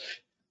 months.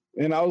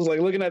 And I was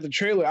like looking at the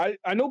trailer.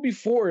 I know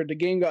before the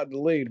game got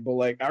delayed, but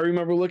like I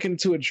remember looking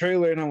to a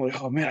trailer and I'm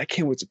like, oh man, I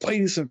can't wait to play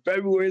this in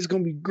February. It's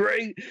gonna be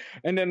great.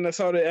 And then I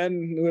saw the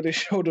end where they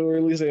showed the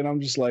release date, and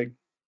I'm just like,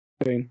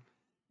 dang.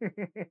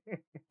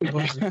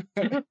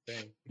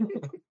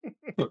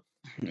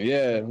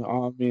 Yeah,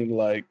 I mean,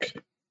 like,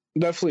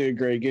 definitely a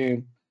great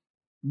game.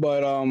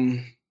 But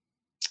I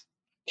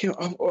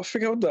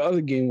forget what the other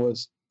game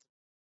was.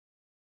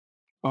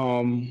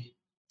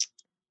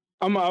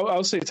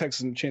 I'll say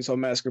Texas Chainsaw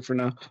Massacre for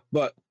now,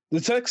 but the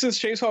Texas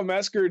Chainsaw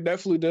Massacre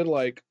definitely did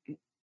like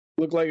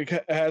look like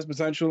it has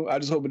potential. I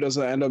just hope it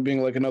doesn't end up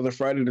being like another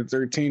Friday the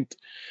 13th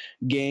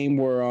game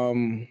where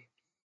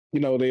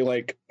they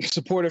like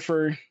support it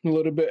for a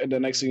little bit, and the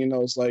next thing you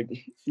know, it's like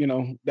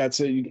that's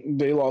it.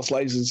 They lost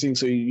licensing,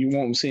 so you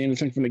won't see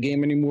anything from the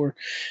game anymore.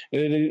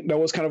 And that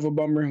was kind of a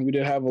bummer. We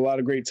did have a lot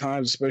of great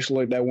times, especially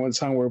like that one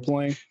time we were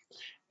playing.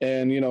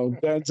 And,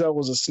 Denzel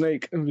was a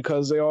snake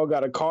because they all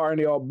got a car and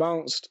they all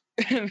bounced.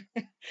 and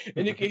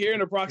you can hear in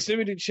the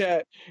proximity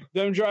chat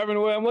them driving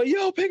away. I'm like,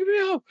 yo, pick me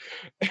up.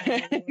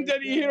 And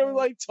then you hear them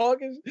like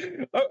talking.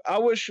 I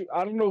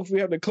don't know if we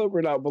have the clip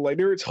or not, but like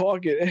they were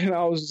talking, and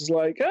I was just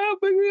like, oh,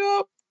 pick me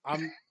up.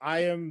 I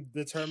am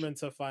determined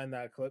to find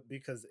that clip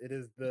because it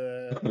is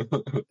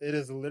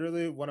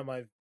literally one of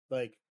my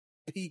like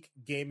peak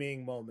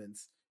gaming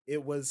moments.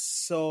 It was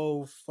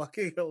so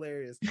fucking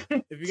hilarious.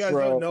 If you guys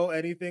don't know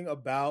anything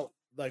about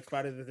like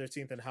Friday the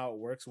 13th and how it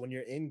works, when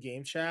you're in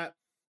game chat,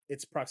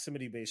 it's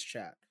proximity based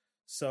chat.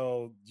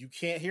 So you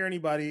can't hear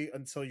anybody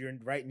until you're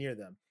right near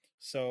them.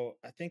 So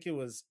I think it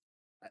was,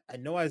 I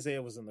know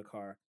Isaiah was in the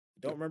car. I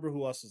don't remember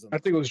who else was in the car.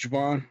 I think it was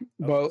Javon.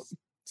 But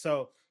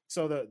so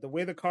the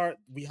way the car,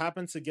 we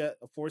happen to get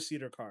a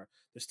 4-seater car.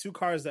 There's 2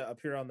 cars that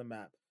appear on the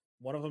map.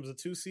 One of them is a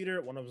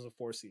 2-seater, one of them is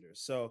a 4-seater.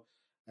 So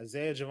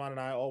Isaiah, Javon, and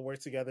I all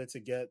worked together to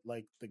get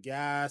like the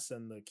gas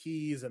and the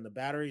keys and the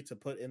battery to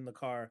put in the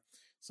car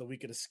so we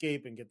could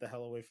escape and get the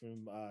hell away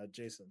from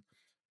Jason.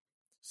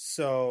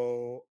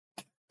 So,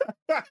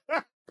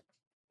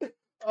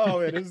 oh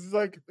man, this is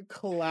like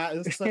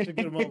it's such a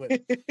good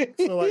moment.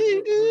 So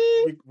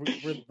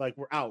like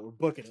we're out, we're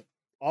booking it.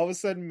 All of a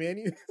sudden,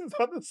 Manny is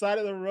on the side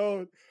of the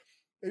road,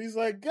 and he's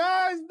like,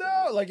 "Guys,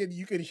 no!" Like, and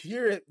you could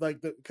hear it, like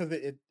because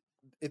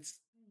it's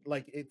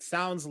like it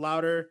sounds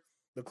louder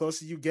the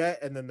closer you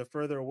get, and then the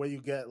further away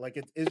you get. Like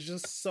it's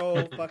just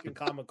so fucking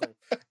comical.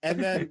 And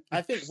then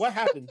I think what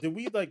happened? Did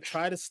we like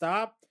try to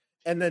stop?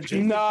 And then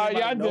Jason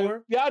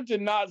y'all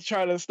did not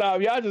try to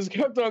stop. Y'all just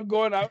kept on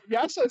going.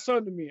 Y'all said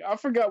something to me. I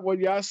forgot what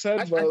y'all said.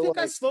 I think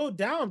I slowed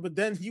down, but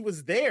then he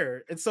was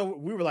there, and so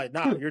we were like,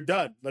 "Nah, you're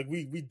done." Like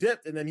we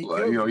dipped, and then he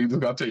killed you just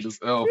gotta take this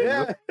L.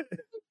 Yeah.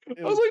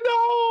 I was like,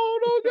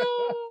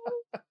 no,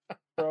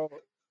 bro.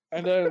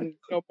 And then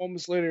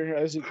moments later,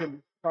 as you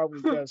can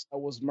probably guess, I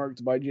was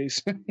murked by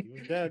Jason. He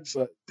was dead,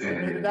 but we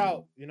made it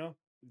out. You know,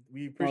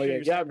 we appreciate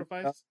your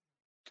sacrifice.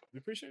 We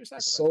appreciate your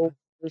sacrifice.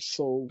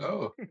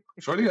 So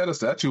Shorty had a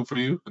statue for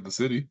you in the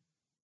city.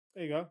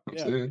 There you go.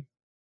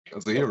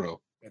 That's the hero.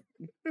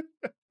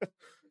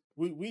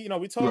 we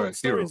told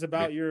stories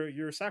about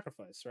your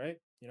sacrifice, right?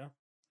 You know.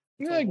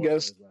 Yeah, I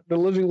guess the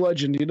living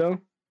legend. You know.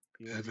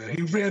 Yeah, man.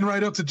 He ran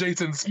right up to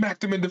Jason,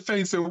 smacked him in the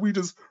face, and we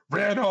just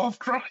ran off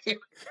crying.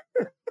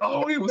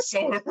 Oh, he was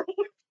so heroic.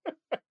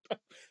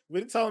 We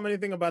didn't tell him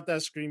anything about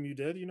that scream you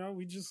did. You know,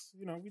 we just,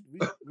 we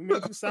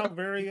made you sound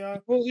very.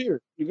 We'll hear.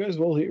 You guys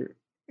will hear.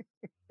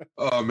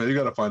 Oh man, you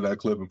gotta find that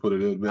clip and put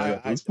it in, man.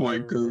 At this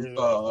point, because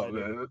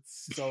man,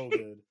 it's so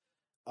good.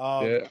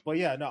 But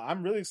yeah, no,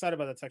 I'm really excited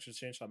about the Texas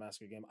Chainsaw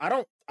Massacre game. I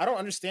don't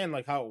understand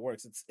like how it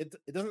works. It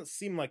doesn't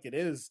seem like it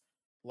is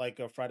like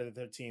a Friday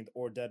the 13th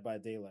or Dead by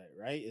Daylight,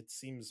 right? It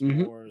seems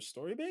more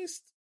story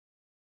based.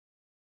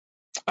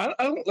 I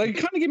don't like. It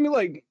kind of give me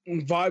like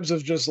vibes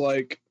of just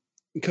like,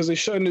 because they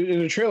show in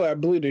the trailer, I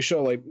believe they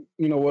show like,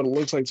 what it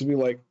looks like to be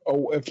like,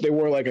 if they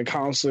were like a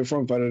counselor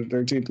from Friday the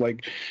 13th,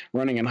 like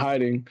running and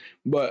hiding.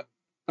 But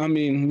I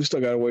mean, we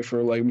still gotta wait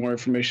for like more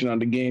information on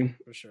the game.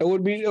 For sure. It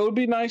would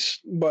be nice,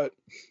 but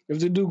if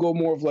they do go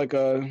more of like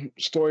a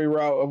story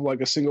route of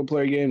like a single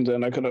player game,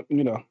 then I could, I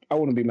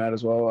wouldn't be mad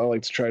as well. I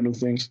like to try new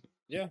things.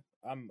 Yeah,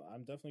 I'm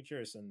definitely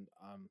curious, and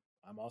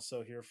I'm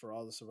also here for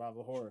all the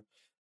survival horror,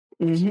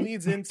 which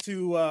leads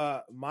into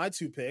my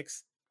 2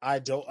 picks. I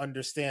don't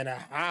understand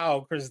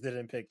how Chris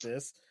didn't pick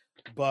this,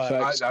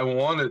 but I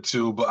wanted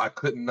to, but I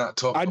could not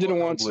talk. I didn't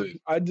want to.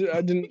 I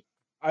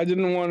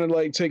didn't want to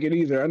like take it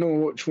either. I know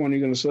which one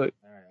you're gonna say. All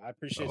right, I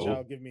appreciate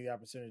y'all giving me the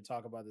opportunity to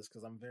talk about this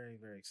because I'm very,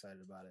 very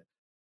excited about it.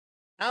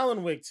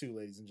 Alan Wake 2,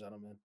 ladies and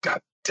gentlemen.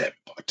 God damn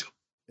part 2.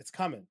 It's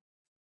coming.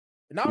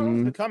 Not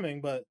only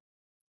coming, but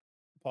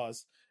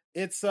pause.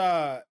 It's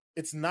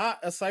not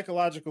a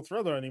psychological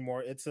thriller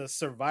anymore. It's a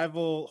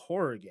survival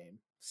horror game.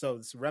 So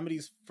it's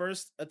Remedy's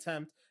first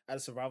attempt at a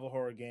survival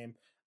horror game.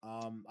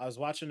 I was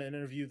watching an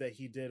interview that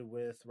he did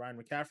with Ryan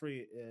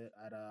McCaffrey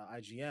at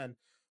IGN,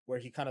 where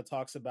he kind of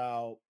talks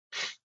about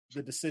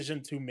the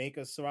decision to make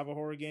a survival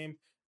horror game,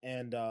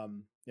 and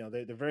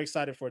they're very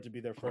excited for it to be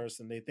their first,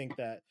 and they think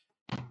that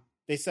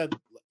they said,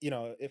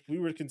 if we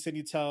were to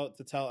continue to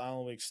tell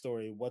Alan Wake's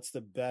story, what's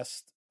the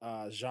best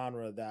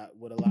genre that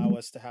would allow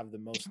us to have the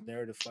most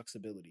narrative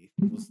flexibility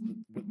was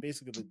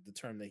basically the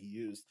term that he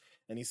used.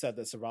 And he said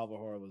that survival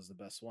horror was the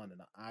best one.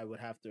 And I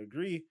would have to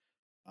agree,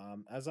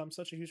 as I'm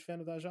such a huge fan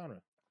of that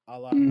genre, a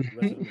la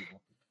Resident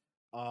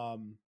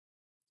Evil,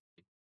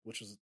 which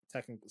was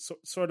technically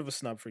sort of a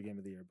snub for Game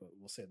of the Year, but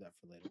we'll save that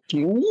for later.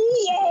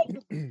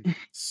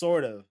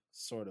 sort of,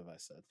 I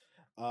said.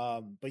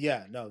 But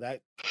yeah, no,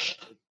 that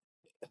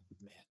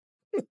man.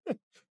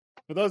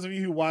 For those of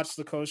you who watched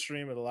the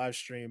co-stream or the live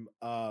stream,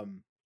 I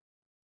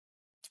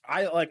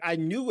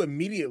knew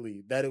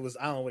immediately that it was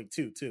Alan Wake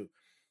 2 too.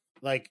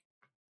 Like,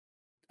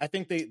 I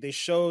think they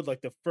showed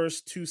like the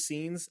first 2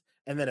 scenes,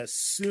 and then as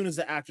soon as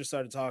the actor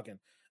started talking,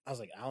 I was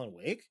like, Alan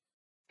Wake?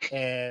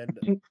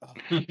 And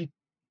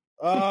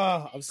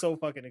I'm so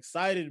fucking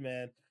excited,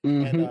 man.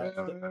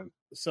 And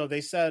so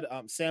they said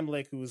Sam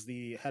Lake, who was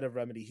the head of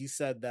Remedy, he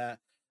said that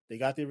They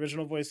got the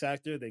original voice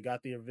actor. They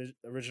got the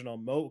original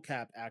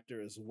mocap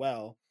actor as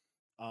well.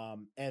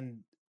 And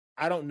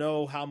I don't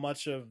know how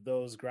much of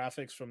those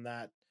graphics from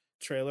that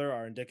trailer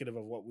are indicative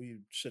of what we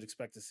should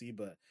expect to see,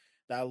 but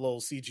that little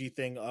CG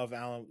thing of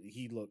Alan,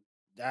 he looked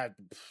that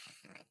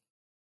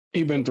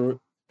He been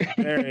through it.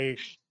 very.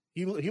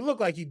 He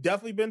looked like he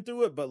definitely been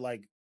through it, but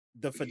like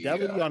the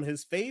fidelity on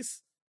his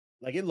face,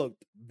 like it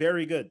looked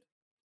very good.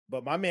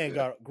 But my man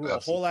grew a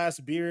whole ass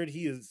beard.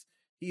 He has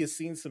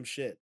seen some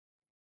shit.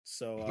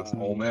 So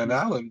old man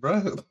Allen,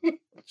 bro.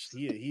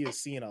 he is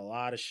seeing a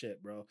lot of shit,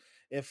 bro.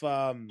 If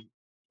I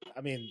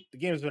mean, the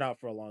game's been out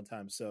for a long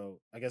time, so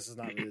I guess it's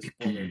not really a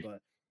spoiler, but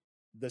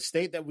the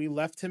state that we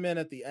left him in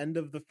at the end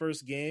of the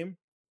first game,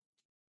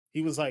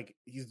 he was like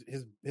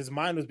his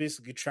mind was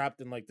basically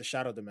trapped in like the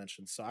shadow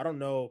dimension. So I don't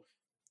know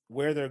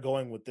where they're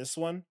going with this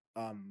one.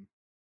 All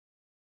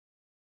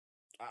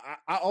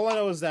I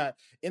know is that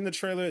in the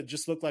trailer, it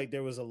just looked like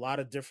there was a lot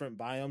of different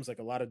biomes, like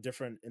a lot of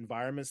different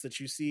environments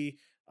that you see.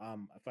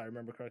 If I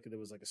remember correctly, there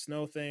was like a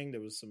snow thing.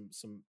 There was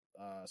some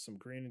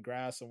green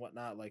grass and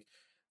whatnot. Like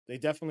they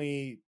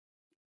definitely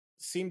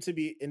seem to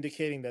be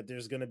indicating that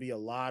there's going to be a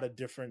lot of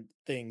different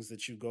things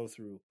that you go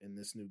through in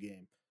this new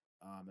game.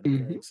 And I'm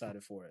very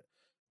excited for it.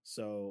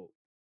 So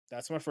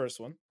that's my first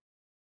one.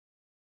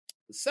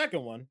 The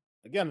second one,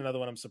 again, another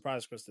one I'm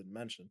surprised Chris didn't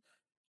mention,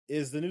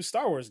 is the new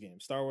Star Wars game,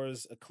 Star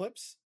Wars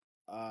Eclipse.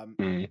 Oh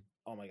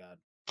my God.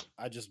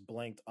 I just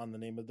blanked on the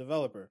name of the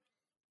developer.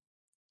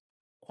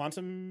 Quantic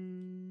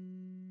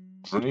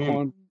Dream.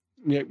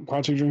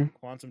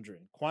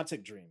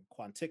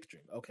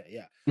 Okay,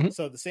 yeah. Mm-hmm.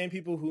 So the same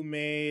people who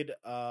made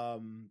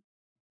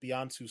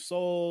Beyond Two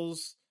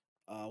Souls.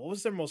 What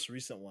was their most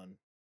recent one?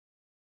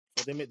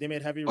 So they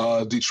made Heavy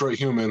Detroit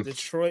Human.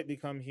 Detroit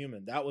Become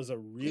Human. That was a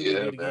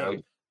really good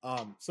game.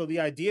 So the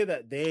idea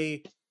that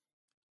they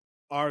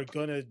are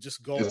gonna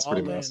just go all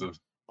in, massive.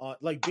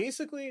 Like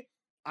basically,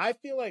 I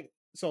feel like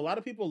so a lot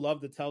of people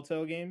love the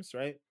Telltale games,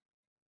 right?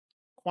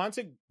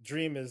 Quantic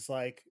Dream is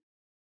like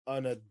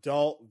an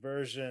adult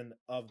version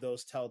of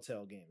those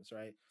Telltale games,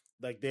 right?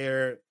 Like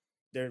they're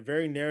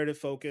very narrative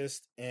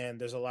focused,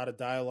 and there's a lot of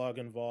dialogue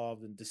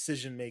involved and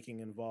decision making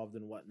involved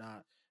and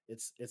whatnot.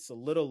 It's a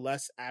little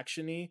less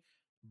actiony,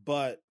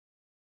 but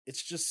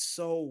it's just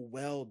so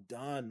well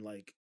done.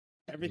 Like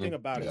everything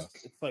about it,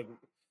 it's like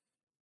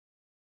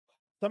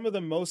some of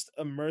the most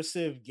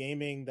immersive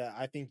gaming that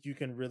I think you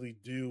can really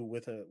do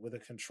with a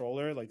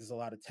controller. Like there's a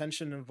lot of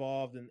tension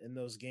involved in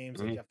those games.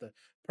 Like you have to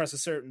press a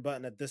certain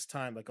button at this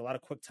time, like a lot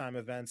of quick time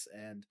events.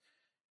 And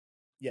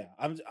yeah,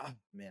 we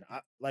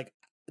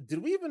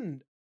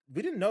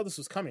didn't know this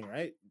was coming,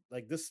 right?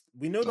 Like this,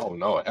 we know that. Oh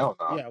no, hell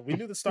no. Yeah, we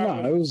knew the Star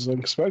Wars. It was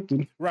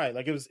unexpected. Right,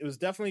 like it was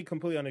definitely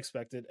completely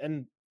unexpected,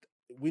 and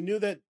we knew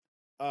that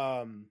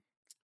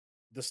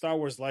the Star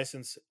Wars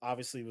license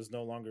obviously was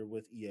no longer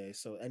with EA,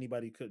 so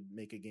anybody could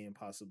make a game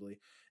possibly.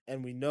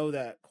 And we know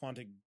that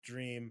Quantic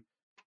Dream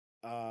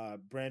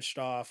branched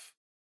off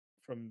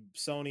from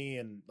Sony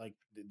and like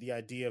the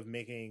idea of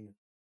making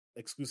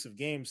exclusive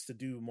games to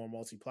do more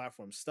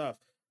multi-platform stuff.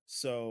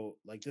 So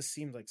like this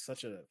seemed like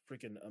such a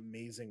freaking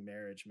amazing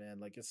marriage,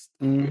 man. Like it's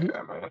yeah,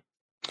 man.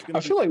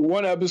 I feel like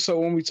one episode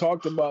when we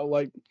talked about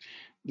like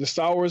the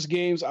Star Wars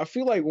games, I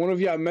feel like one of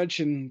y'all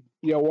mentioned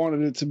y'all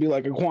wanted it to be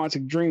like a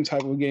Quantic Dream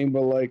type of game,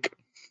 but like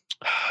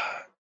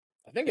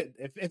I think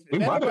if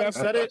anybody else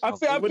said it, I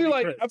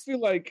feel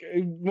like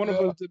one of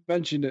us did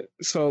mention it.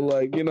 So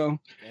like, you know,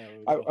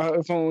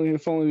 if only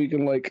we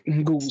can like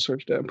Google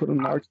search that and put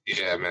them out.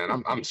 Yeah,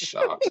 man, I'm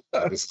shocked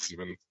this is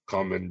even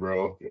coming,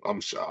 bro.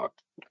 I'm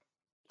shocked.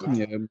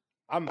 Yeah.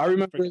 I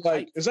remember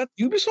like, is that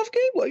the Ubisoft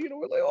game? Like, you know,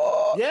 we're like,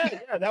 oh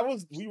yeah, that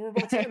was, we were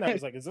both saying that. I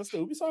was like, is this the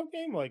Ubisoft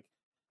game? Like,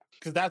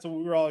 because that's what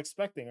we were all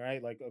expecting,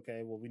 right? Like,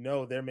 okay, well, we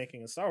know they're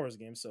making a Star Wars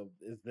game, so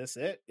is this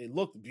it? It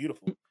looked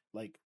beautiful,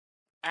 like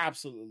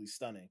absolutely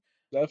stunning.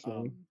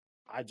 Definitely.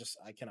 I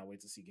cannot wait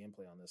to see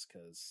gameplay on this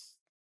because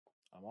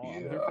I'm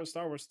here for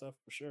Star Wars stuff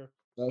for sure.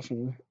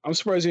 Definitely. I'm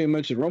surprised you didn't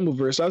mention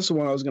Rumbleverse. That's the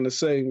one I was gonna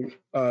say.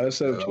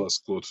 That was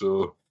cool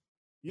too.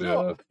 You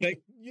know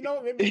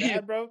what made me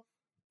mad, bro?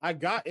 I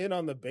got in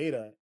on the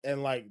beta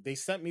and like they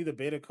sent me the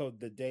beta code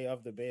the day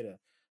of the beta,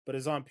 but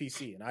it's on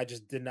PC and I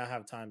just did not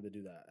have time to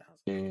do that.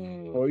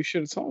 Oh, you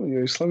should have told me.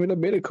 You sent me the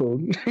beta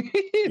code.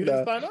 You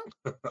didn't sign up?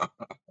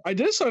 I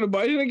did sign up, but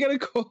I didn't get a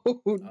code.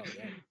 Oh,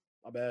 damn.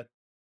 My bad.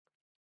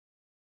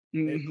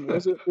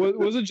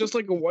 Was it just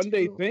like a 1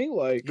 day thing?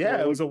 Like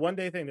it was a 1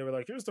 day thing. They were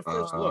like, "Here's the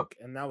first look,"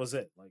 and that was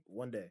it. Like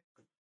 1 day.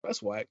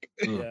 That's whack.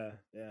 Yeah.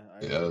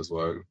 That's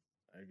whack.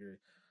 I agree.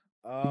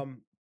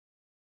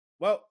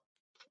 Well,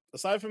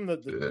 aside from the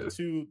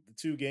two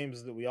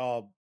games that we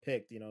all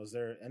picked, you know, is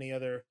there any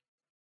other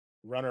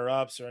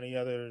runner-ups or any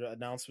other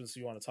announcements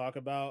you want to talk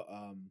about?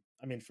 I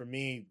mean, for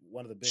me,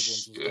 one of the big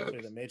ones was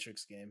definitely the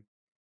Matrix game.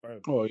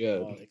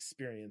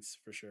 Experience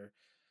for sure.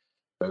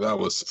 That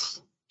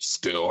was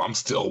I'm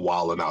still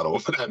wilding out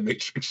over that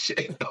Matrix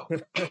shit.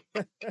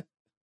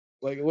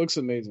 Like it looks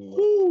amazing.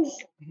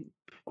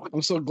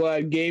 I'm so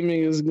glad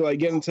gaming is like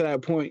getting to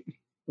that point.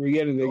 We're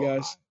getting there,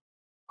 guys.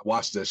 I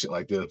watched that shit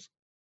like this.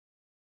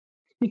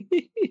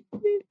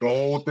 The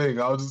whole thing.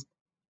 I was just,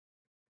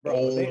 Bro,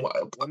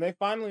 oh when they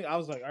finally, I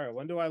was like, all right,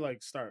 when do I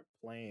like start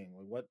playing?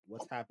 Like,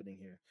 what's happening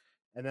here?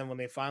 And then when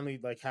they finally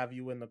like have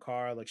you in the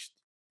car, like,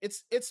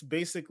 it's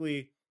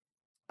basically,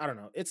 I don't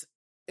know, it's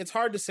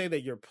hard to say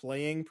that you're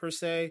playing per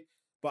se,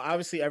 but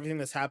obviously everything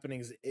that's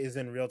happening is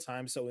in real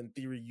time. So in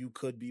theory, you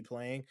could be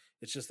playing.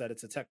 It's just that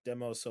it's a tech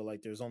demo, so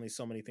like, there's only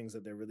so many things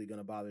that they're really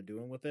gonna bother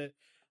doing with it.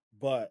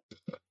 But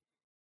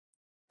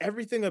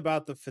everything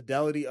about the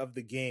fidelity of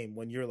the game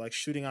when you're like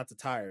shooting out the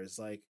tires,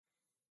 like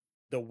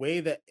the way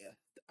that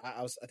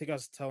I think I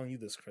was telling you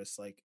this, Chris,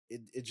 like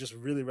it just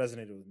really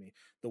resonated with me.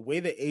 The way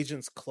the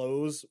agent's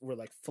clothes were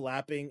like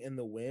flapping in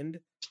the wind.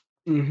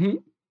 Mm-hmm.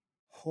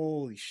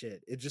 Holy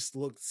shit. It just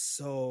looked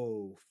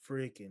so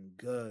freaking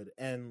good.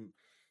 And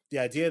the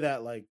idea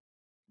that like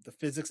the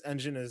physics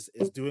engine is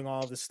doing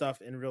all this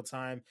stuff in real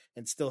time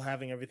and still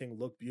having everything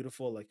look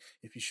beautiful. Like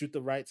if you shoot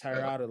the right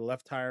tire out or the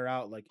left tire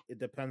out, like it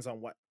depends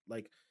on what,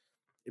 like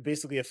it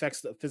basically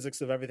affects the physics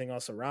of everything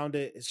else around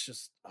it. It's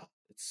just,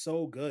 it's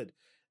so good.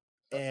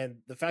 And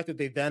the fact that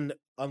they then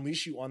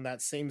unleash you on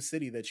that same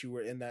city that you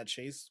were in that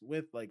chase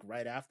with, like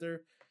right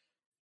after.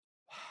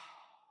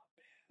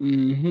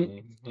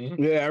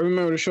 Mm-hmm. Yeah, I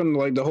remember showing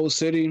like the whole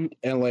city,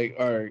 and like,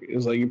 all right,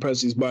 it's like you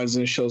press these buttons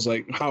and it shows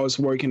like how it's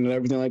working and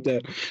everything like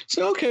that.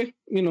 So okay,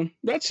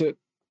 that's it.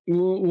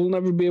 We'll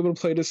never be able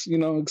to play this,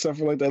 except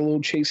for like that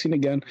little chasing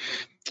again.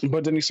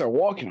 But then you start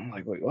walking. I'm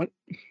like, wait, what?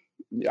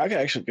 I can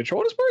actually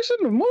control this person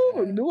to move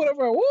and do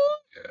whatever I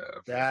want. Yeah,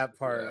 that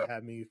part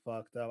had me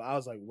fucked up. I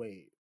was like,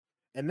 wait.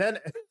 And then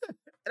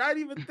and I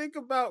didn't even think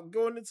about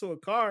going into a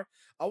car.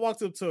 I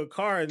walked up to a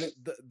car and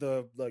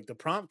the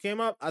prompt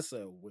came up. I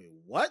said, wait,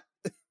 what?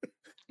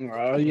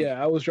 Yeah,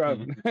 I was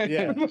driving.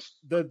 Yeah.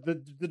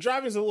 The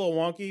driving's a little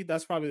wonky.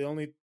 That's probably the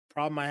only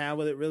problem I had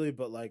with it, really.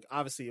 But like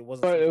obviously it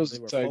wasn't But it was they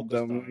were tech focused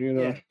demo, on.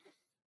 Yeah.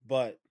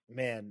 But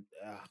man,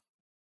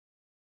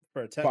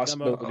 for a tech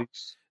demo.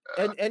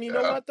 And you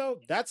know what though?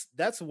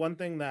 That's one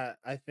thing that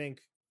I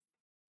think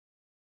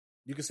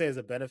you could say is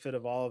a benefit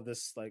of all of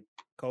this like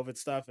COVID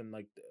stuff and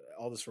like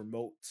all this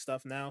remote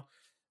stuff now.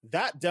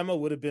 That demo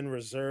would have been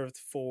reserved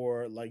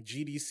for like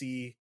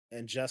GDC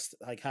and just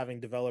like having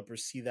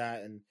developers see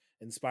that and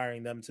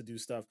inspiring them to do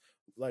stuff.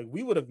 Like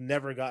we would have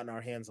never gotten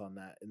our hands on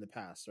that in the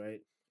past,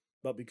 right?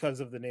 But because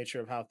of the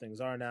nature of how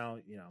things are now,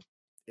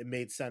 it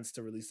made sense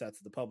to release that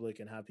to the public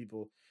and have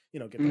people,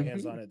 get their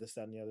hands on it, this,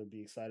 that, and the other,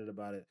 be excited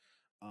about it.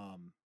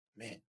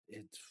 Man,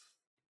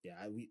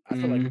 I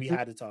feel like we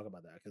had to talk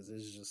about that because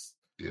it's just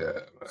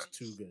it's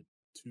too good.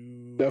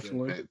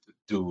 Definitely. Good.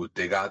 Dude,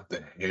 they got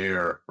the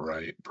hair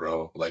right,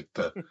 bro. Like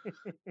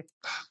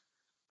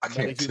I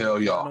can't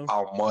tell y'all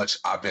how much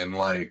I've been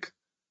like,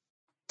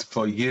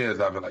 for years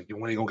I've been like,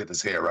 when are you gonna get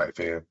this hair right,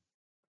 fam?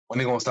 When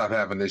are you gonna stop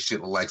having this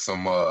shit like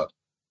some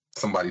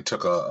somebody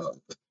took a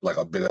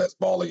big ass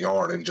ball of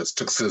yarn and just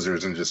took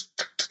scissors and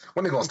just,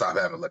 when are you gonna stop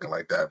having it looking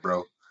like that,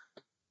 bro?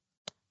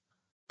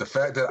 The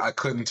fact that I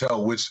couldn't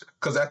tell which,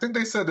 because I think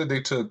they said that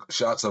they took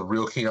shots of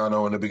real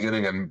Keanu in the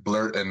beginning and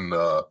blurred and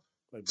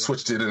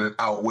switched it in and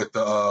out with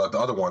the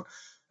other one,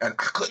 and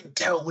I couldn't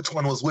tell which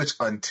one was which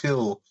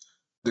until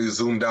they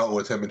zoomed out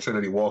with him and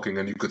Trinity walking,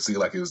 and you could see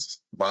like his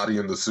body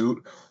in the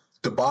suit.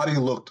 The body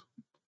looked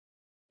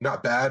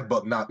not bad,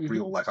 but not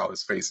real, like how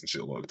his face and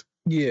shit looked.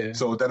 Yeah.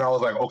 So then I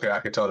was like, okay,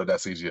 I can tell that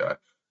that's CGI.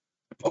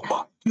 Oh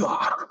my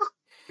god!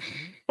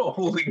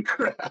 Holy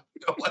crap!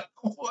 I'm like,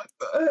 what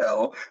the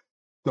hell?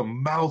 The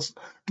mouth,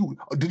 dude.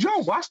 Did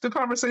y'all watch the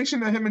conversation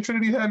that him and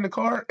Trinity had in the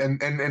car,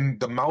 and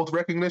the mouth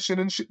recognition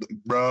and shit,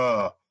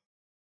 bruh?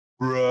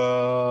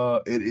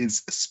 It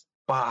is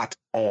spot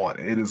on.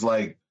 It is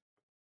like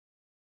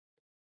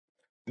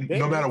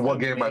no matter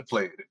what game I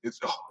played, it's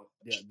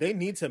they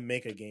need to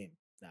make a game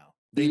now.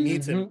 They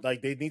need to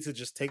they need to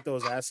just take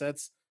those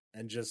assets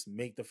and just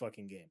make the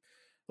fucking game.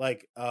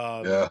 Like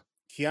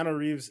Keanu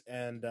Reeves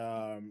and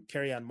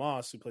Carrie-Anne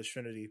Moss, who plays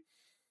Trinity.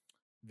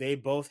 They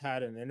both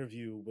had an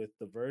interview with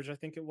The Verge, I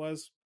think it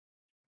was,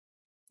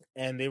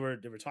 and they were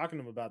talking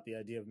to him about the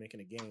idea of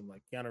making a game.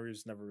 Like Keanu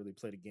Reeves never really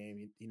played a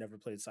game. He never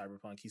played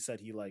Cyberpunk. He said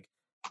he like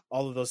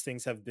all of those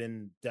things have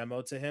been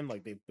demoed to him,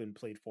 like they've been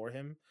played for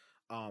him.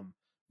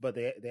 But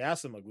they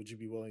asked him like, would you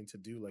be willing to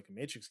do like a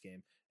Matrix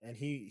game? And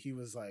he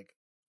was like,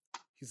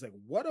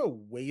 what a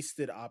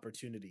wasted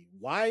opportunity.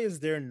 Why is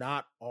there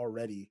not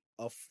already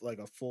a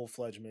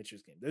full-fledged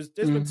Matrix game? There's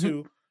been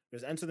two.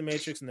 There's Enter the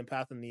Matrix and then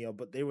Path of Neo,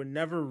 but they were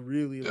never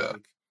really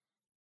the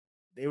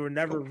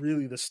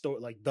story,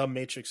 like the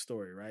Matrix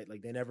story, right?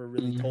 Like they never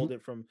really told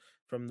it from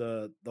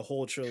the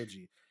whole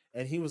trilogy.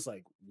 And he was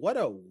like, what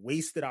a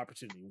wasted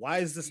opportunity. Why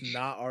is this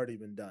not already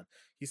been done?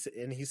 He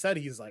said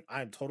he's like,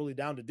 I'm totally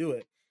down to do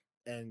it.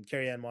 And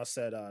Carrie-Anne Moss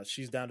said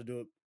she's down to do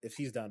it if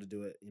he's down to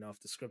do it,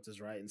 if the script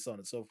is right and so on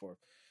and so forth.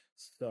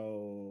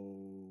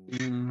 So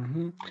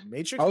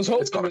Matrix. I was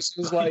hoping this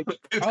was like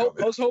I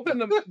was hoping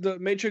the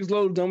Matrix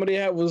little demo they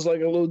had was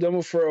like a little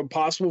demo for a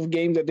possible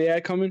game that they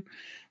had coming,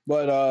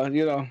 but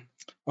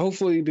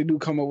hopefully they do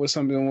come up with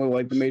something with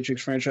like the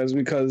Matrix franchise,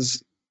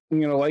 because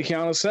like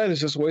Keanu said,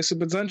 it's just wasted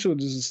potential.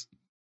 Just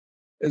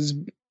it's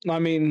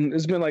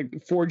been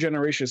like 4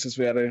 generations since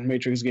we had a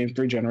Matrix game,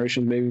 3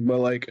 generations maybe, but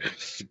like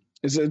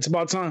it's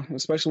about time,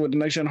 especially with the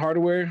next gen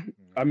hardware.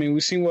 I mean,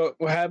 we've seen what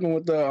happened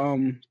with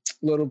the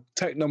little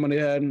tech demo they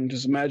had, and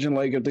just imagine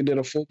like if they did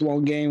a full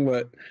blown game,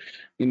 but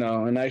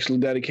and actually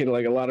dedicated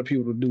like a lot of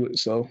people to do it.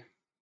 So,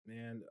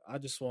 man, I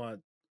just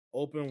want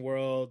open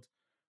world,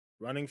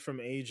 running from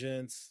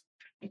agents,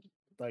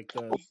 like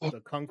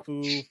the kung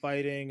fu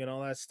fighting and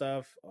all that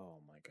stuff. Oh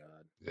my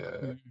god.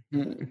 Yeah.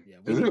 mm-hmm. Yeah.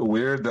 Isn't it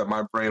weird that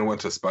my brain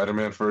went to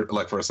Spider-Man for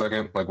a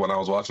second, like when I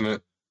was watching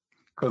it?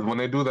 Because when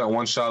they do that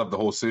one shot of the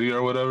whole city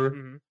or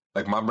whatever,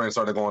 like my brain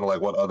started going to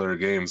like what other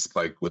games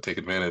like would take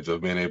advantage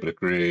of being able to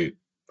create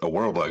a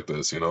world like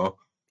this,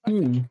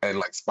 And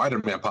like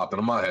Spider-Man popped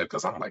into my head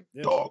because I'm like,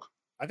 dog.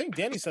 I think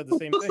Danny said the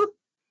same thing.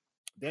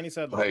 Danny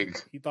said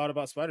like he thought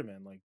about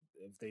Spider-Man, like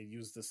if they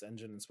used this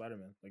engine in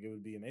Spider-Man, like it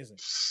would be amazing.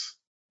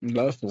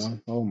 That's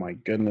one. Oh my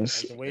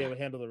goodness. Like the way it would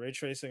handle the ray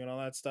tracing and all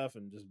that stuff,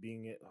 and just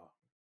being it.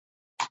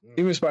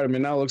 Even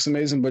Spider-Man now looks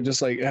amazing, but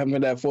just like having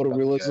that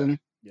photorealism,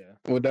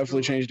 would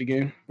definitely change the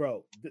game.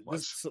 Bro,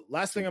 this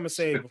last thing I'm gonna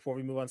say before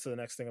we move on to the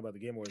next thing about the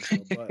Game Awards,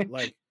 but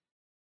like,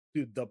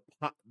 dude,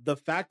 the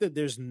fact that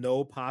there's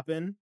no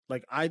poppin',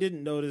 like I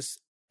didn't notice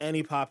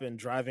any poppin'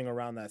 driving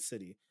around that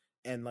city,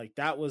 and like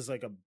that was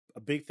like a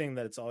big thing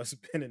that it's always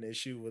been an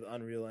issue with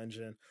Unreal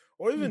Engine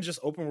or even just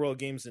open world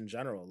games in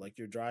general. Like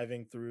you're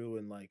driving through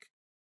and like,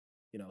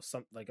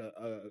 some like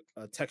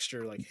a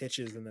texture like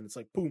hitches and then it's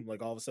like boom,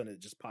 like all of a sudden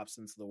it just pops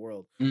into the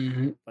world.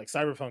 Like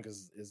Cyberpunk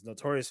is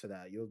notorious for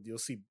that. You'll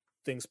see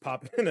things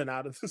pop in and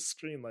out of the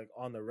screen like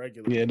on the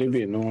regular. Yeah, they'd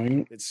be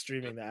annoying. It's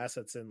streaming the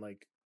assets in,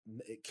 like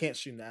it can't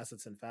stream the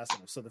assets in fast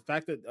enough. So the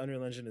fact that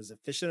Unreal Engine is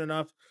efficient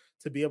enough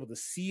to be able to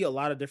see a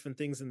lot of different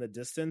things in the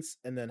distance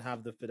and then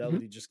have the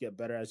fidelity just get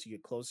better as you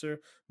get closer,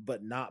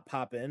 but not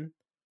pop in,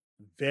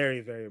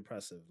 very, very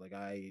impressive. Like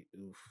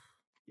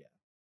yeah,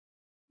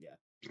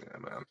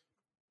 man.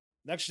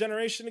 Next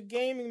generation of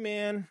gaming,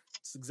 man.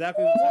 It's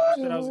exactly the type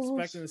of shit I was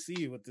expecting to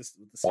see with the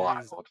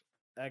Series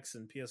X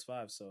and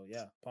PS5. So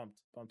yeah,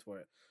 pumped for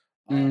it.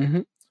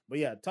 But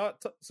yeah,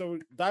 so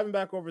diving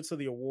back over to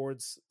the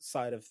awards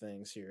side of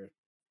things here.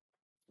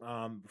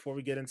 Before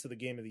we get into the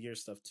Game of the Year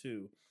stuff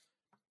too,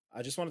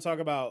 I just want to talk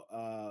about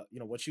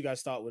what you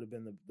guys thought would have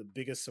been the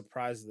biggest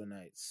surprise of the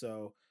night.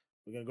 So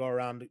we're gonna go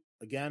around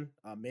again.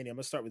 Manny, I'm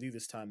gonna start with you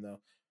this time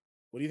though.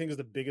 What do you think is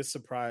the biggest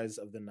surprise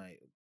of the night,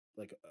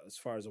 like as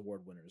far as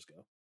award winners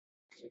go?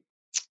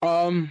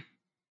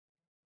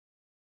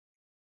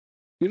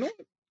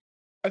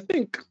 I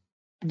think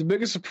the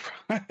biggest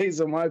surprise,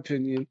 in my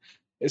opinion,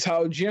 is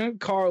how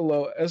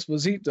Giancarlo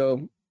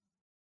Esposito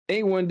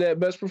ain't won that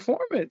best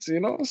performance. You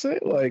know what I'm saying?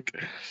 Like,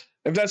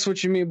 if that's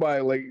what you mean by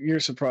like you're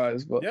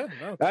surprised, but yeah,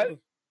 no,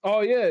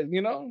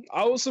 totally.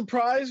 I was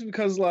surprised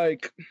because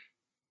like,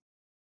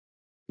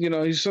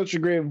 he's such a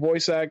great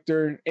voice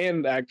actor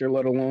and actor,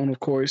 let alone, of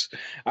course.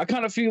 I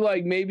kind of feel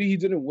like maybe he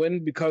didn't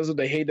win because of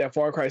the hate that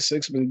Far Cry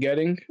 6 been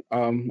getting.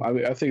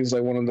 I think it's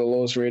like one of the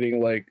lowest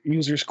rating like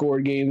user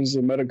scored games,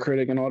 the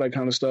Metacritic and all that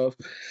kind of stuff.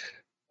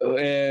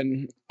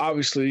 And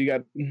obviously you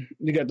got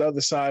the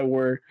other side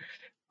where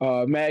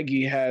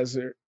Maggie has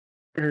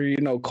her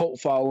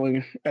cult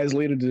following as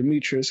Lady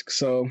Dimitrescu.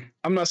 So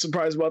I'm not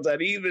surprised about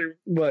that either.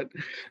 But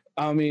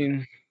I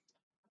mean,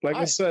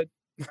 I said.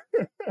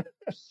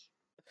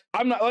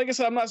 I'm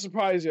not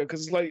surprised yet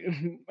because like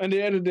at the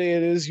end of the day,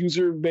 it is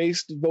user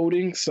based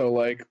voting. So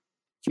like,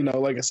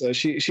 like I said,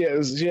 she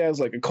has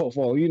like a cult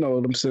following.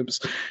 Them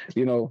simps,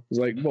 it's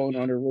like voting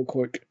on her real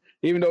quick.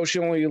 Even though she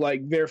only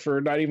like there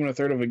for not even a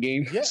third of a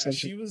game. Yeah,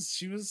 she was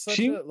she was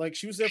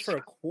there for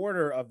a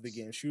quarter of the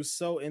game. She was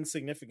so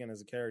insignificant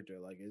as a character.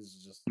 Like it's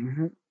just.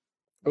 It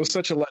was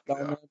such a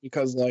letdown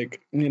because,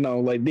 like,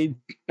 like they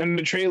in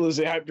the trailers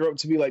they hyped her up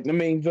to be like the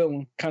main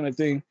villain kind of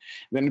thing. And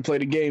then they play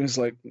the game. It's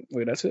like,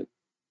 wait, that's it.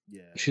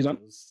 Yeah, she's on.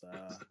 It was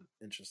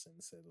interesting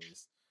to say the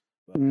least.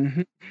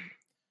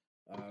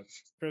 But,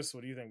 Chris,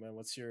 what do you think, man?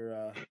 What's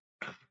your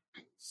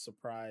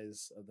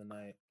surprise of the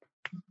night,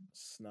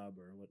 snub,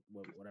 or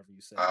whatever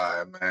you say?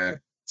 All right, man.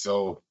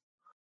 So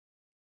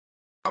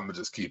I'm gonna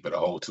just keep it a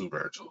whole two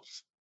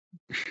Virgils.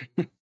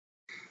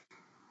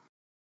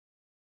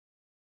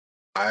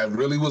 I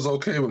really was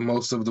okay with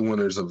most of the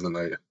winners of the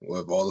night,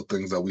 with all the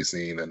things that we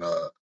seen, and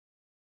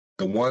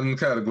the one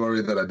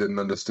category that I didn't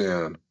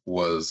understand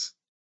was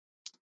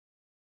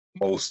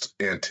most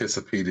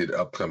anticipated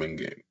upcoming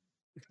game,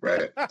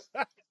 right?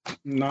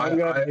 No,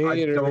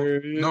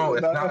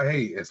 it's not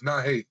hate. It's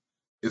not hate.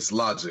 It's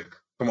logic.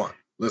 Come on,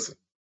 listen.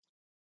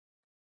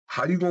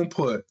 How you gonna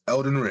put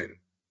Elden Ring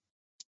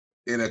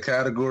in a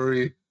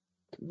category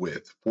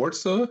with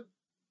Forza?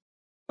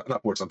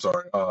 Not Forza. I'm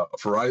sorry.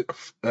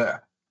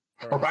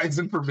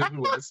 Horizon Forbidden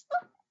West,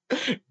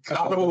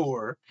 God of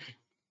War.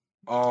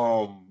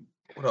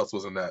 What else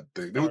was in that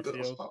thing? There was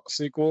the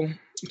sequel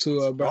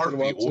to Breath of the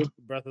Wild 2.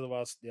 Breath of the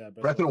Wild, yeah.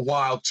 Breath of the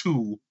Wild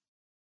 2,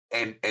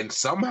 and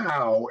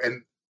somehow,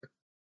 and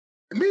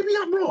maybe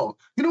I'm wrong.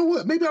 You know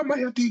what? Maybe I might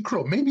have to eat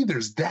crow. Maybe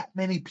there's that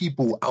many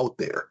people out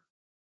there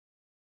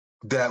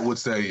that would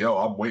say, "Yo,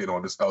 I'm waiting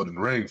on this Elden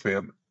Ring,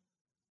 fam."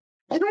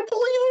 I don't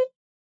believe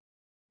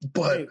it,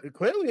 but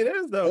clearly it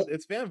is though.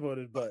 It's fan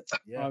voted, but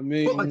yeah. I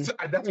mean, like,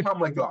 that's why I'm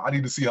like, yo, I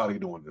need to see how they're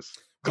doing this.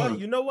 But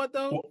you know what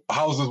though?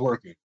 How's this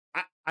working?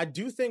 I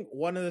do think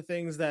one of the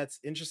things that's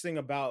interesting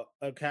about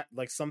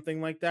like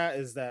something like that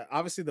is that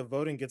obviously the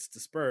voting gets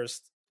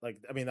dispersed. Like,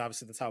 I mean,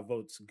 obviously that's how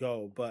votes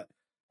go, but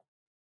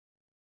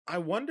I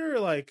wonder,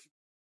 like,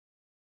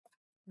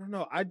 I don't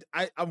know.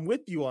 I'm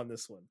with you on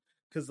this one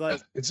because,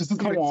 like, it just doesn't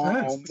come make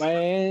on, sense.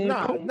 man.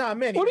 Nah,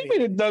 man. What do you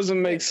mean it doesn't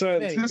make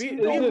sense? Manny, Is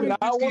it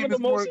not one of the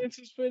most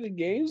anticipated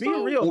games? Be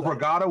real. Over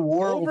God of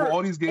War, over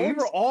all these games,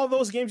 over all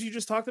those games you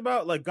just talked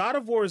about. Like, God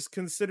of War is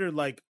considered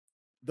like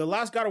the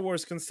last God of War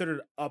is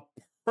considered a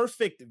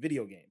perfect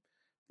video game.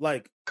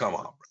 Like, come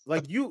on, bro.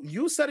 Like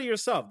you said it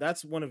yourself.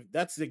 That's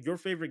like your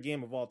favorite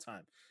game of all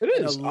time. It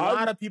is. And a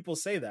lot of people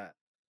say that.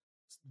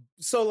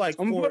 So, like,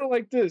 I'm putting it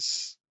like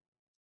this.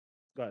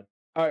 Go ahead.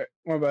 All right,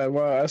 my bad.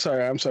 Well, I'm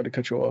sorry to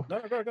cut you off.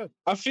 No, go.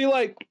 I feel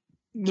like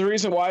the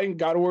reason why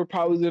God of War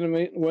probably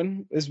didn't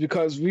win is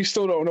because we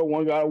still don't know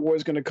when God of War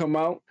is going to come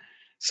out.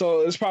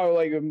 So it's probably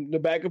like in the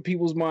back of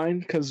people's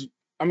mind because,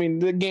 I mean,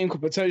 the game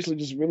could potentially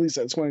just release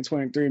at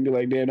 2023 and be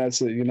like, damn,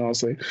 that's it. You know what I'm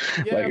saying?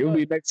 Yeah, like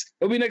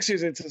it'll be next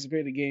year's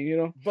anticipated game, you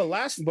know? But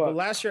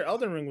last year,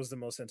 Elden Ring was the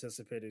most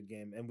anticipated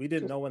game, and we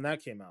didn't know when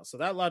that came out. So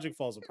that logic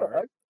falls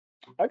apart.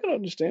 I can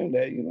understand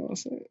that, you know what I'm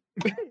saying?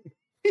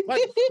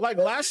 like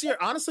last year,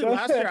 honestly,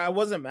 I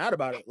wasn't mad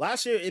about it.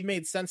 Last year, it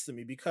made sense to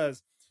me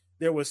because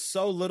there was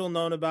so little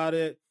known about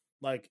it.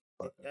 Like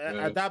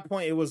at that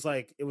point, it was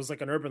like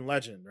an urban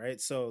legend,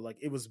 right? So like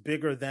it was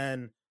bigger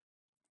than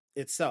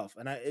itself,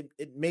 and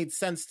it made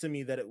sense to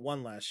me that it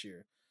won last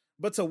year.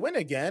 But to win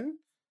again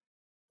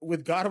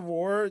with God of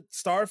War,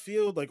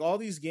 Starfield, like all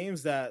these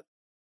games that,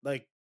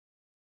 like,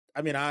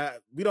 I mean,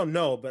 we don't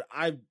know, but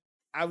I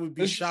would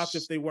be shocked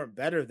if they weren't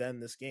better than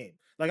this game.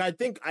 Like, I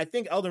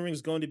think Elden Ring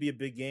is going to be a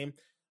big game.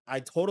 I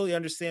totally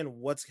understand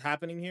what's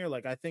happening here.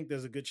 Like, I think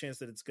there's a good chance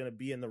that it's going to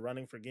be in the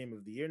running for Game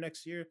of the Year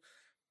next year.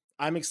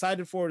 I'm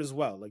excited for it as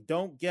well. Like,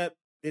 don't get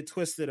it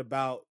twisted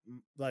about,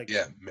 like,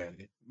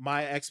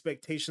 my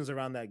expectations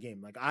around that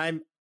game. Like,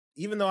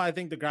 even though I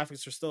think the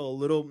graphics are still a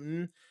little,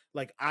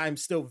 like, I'm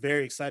still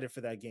very excited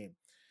for that game.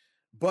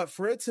 But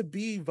for it to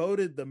be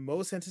voted the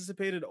most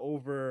anticipated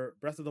over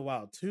Breath of the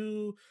Wild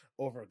 2,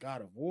 over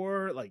God of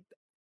War, like,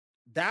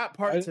 that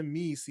part to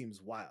me seems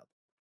wild.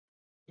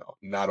 No,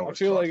 not over. I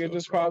feel like it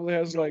just probably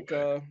has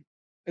it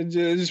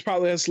just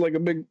probably has like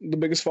the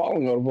biggest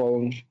following out of all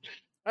of them.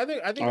 I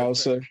think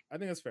that's fair. I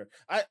think that's fair.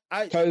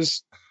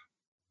 Because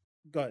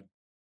go ahead.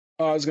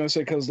 I was gonna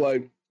say because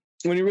like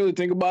when you really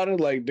think about it,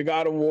 like the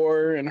God of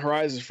War and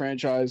Horizon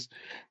franchise,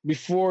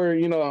 before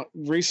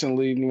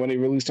recently when they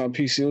released on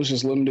PC, it was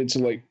just limited to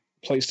like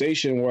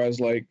PlayStation. Whereas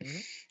like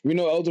we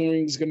know Elden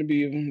Ring is going to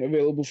be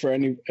available for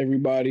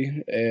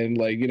everybody, and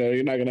like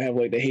you're not gonna have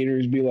like the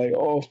haters be like,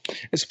 oh,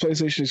 it's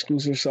PlayStation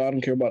exclusive, so I don't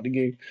care about the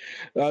game.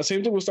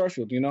 Same thing with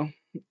Starfield.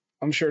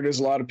 I'm sure there's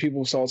a lot of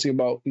people salty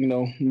about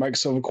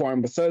Microsoft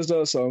acquiring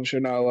Bethesda, so I'm sure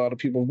not a lot of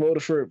people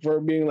voted for it for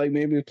being like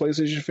maybe a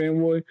PlayStation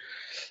fanboy.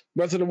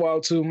 Breath of the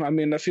Wild 2, I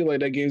mean, I feel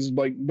like that game's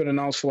like been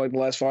announced for like the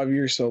last 5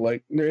 years, so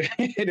like there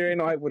ain't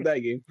no hype with that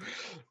game.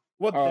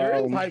 Well,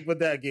 there is hype with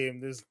that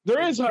game.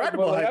 There is hype,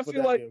 but like, I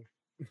feel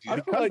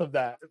like of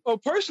that. Well,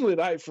 personally,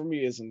 the hype for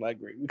me isn't that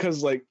great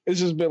because like it's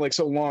just been like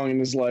so long,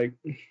 and it's like,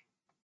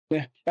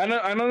 yeah,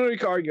 I know you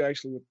can argue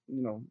actually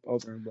with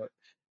Elden,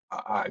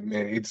 but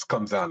man, it just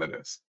comes down to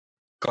this.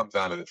 Comes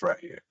down to this right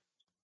here.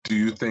 Do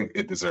you think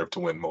it deserved to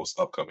win most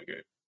upcoming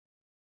game?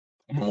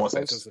 Most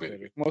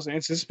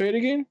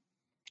anticipated game?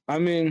 I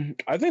mean,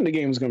 I think the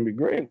game is going to be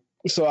great.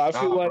 So I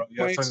feel like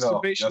my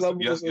anticipation level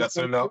yes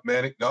or no,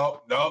 Manny? No.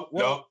 I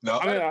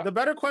mean, the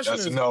better question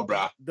is no,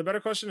 bro. The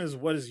better question is,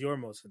 what is your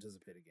most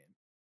anticipated game?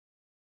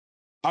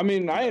 I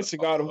mean, I answer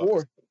God of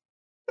War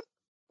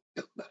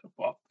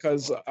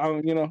because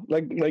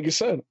like you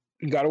said,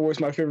 God of War is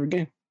my favorite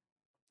game.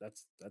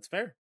 That's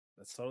fair.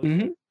 That's totally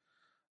fair.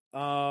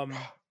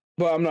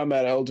 But I'm not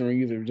mad at Elden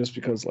Ring either, just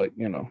because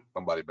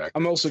somebody back.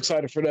 I'm also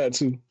excited for that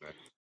too.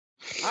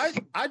 I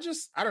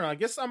don't know. I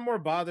guess I'm more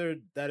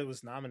bothered that it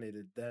was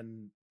nominated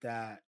than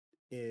that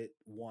it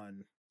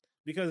won,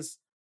 because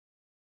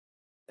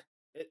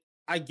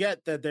I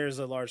get that there's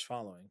a large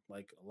following.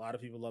 Like, a lot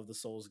of people love the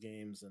Souls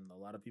games, and a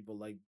lot of people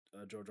like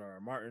George R.R.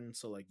 Martin.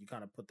 So like you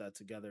kind of put that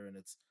together, and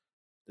this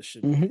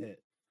should be a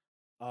hit.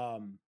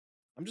 I'm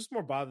just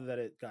more bothered that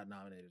it got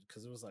nominated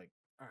because it was like,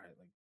 all right,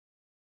 like.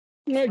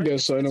 I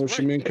guess I know what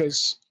you mean,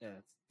 because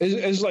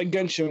it's like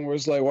Genshin, where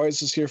it's like, why is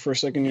this here for a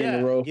second year in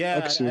a row?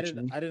 Yeah,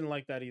 I didn't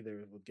like that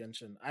either with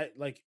Genshin. I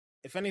like,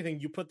 if anything,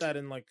 you put that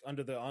in like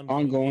under the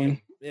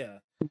ongoing. Yeah,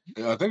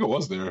 I think it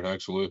was there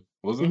actually.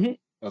 Was it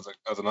as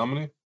a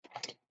nominee?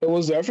 It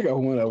was there. I forgot who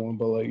won that one,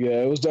 but like,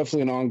 yeah, it was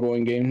definitely an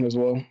ongoing game as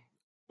well. It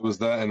was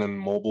that, and then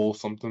mobile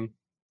something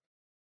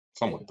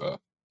like that.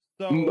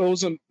 So it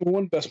was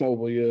one best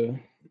mobile. Yeah,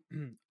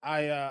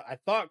 I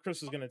thought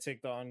Chris was gonna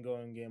take the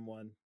ongoing game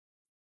one.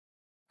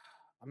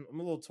 I'm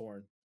a little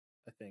torn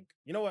I think.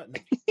 You know what?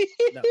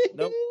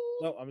 No.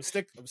 I'm gonna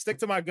stick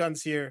to my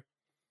guns here.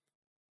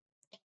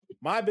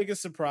 My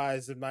biggest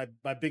surprise and my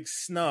big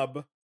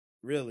snub,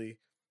 really,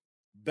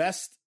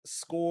 best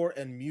score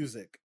and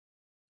music.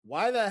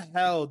 Why the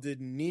hell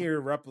did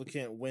Nier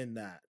Replicant win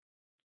that?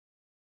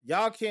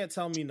 Y'all can't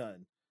tell me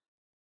none.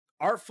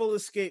 Artful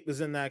Escape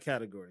is in that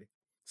category.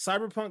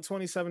 Cyberpunk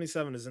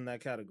 2077 is in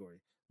that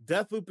category.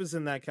 Deathloop is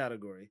in that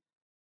category.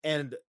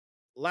 And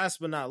last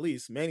but not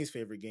least, Manny's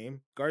favorite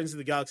game, Guardians of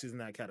the Galaxy is in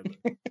that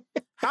category.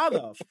 How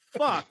the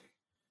fuck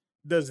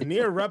does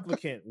Nier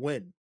Replicant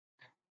win?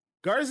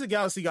 Guardians of the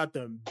Galaxy got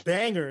the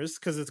bangers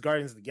because it's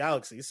Guardians of the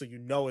Galaxy, so you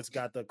know it's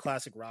got the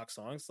classic rock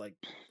songs, like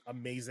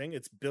amazing.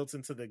 It's built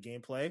into the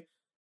gameplay,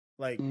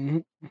 like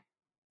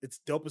it's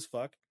dope as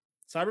fuck.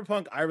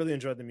 Cyberpunk, I really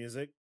enjoyed the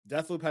music.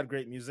 Deathloop had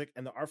great music,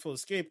 and the Artful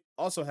Escape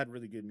also had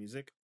really good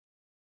music.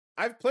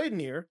 I've played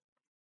Nier.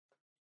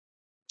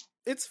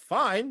 It's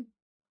fine.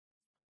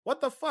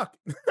 What the fuck?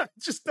 I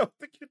just don't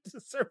think you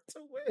deserve to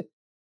win.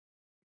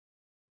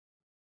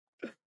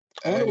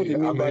 I wonder what they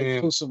mean by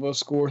inclusive of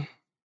score.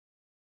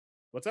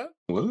 What's that?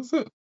 What is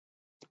it?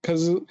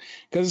 Because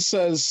it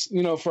says,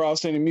 for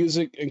outstanding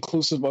music,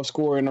 inclusive of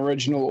score and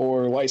original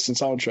or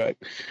licensed soundtrack.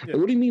 Yeah. Like,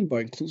 what do you mean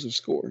by inclusive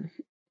score?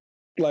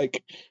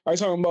 Like, are you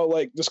talking about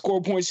like the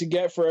score points you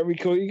get for every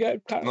kill you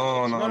get?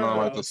 No.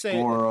 Like the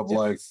score of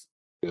like,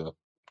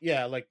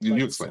 yeah, like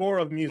score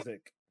of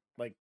music,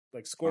 like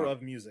score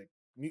of music,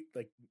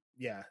 like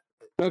yeah.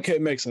 Okay,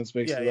 makes sense.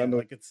 Basically, yeah, I know.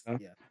 Like it's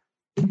yeah.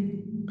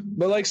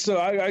 But like, still,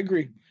 I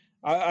agree.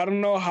 I don't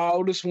know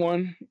how this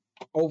one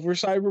over not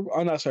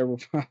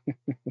Cyberpunk.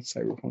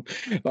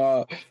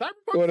 Cyberpunk.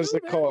 What is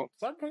it called?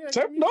 No,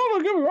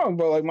 don't get me wrong,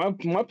 but like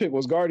my pick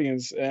was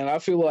Guardians, and I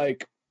feel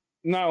like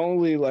not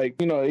only like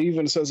it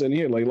even says in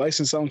here like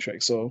licensed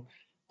soundtrack, so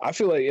I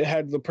feel like it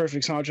had the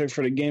perfect soundtrack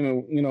for the game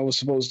it was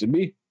supposed to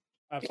be.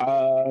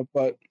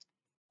 But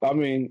I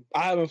mean,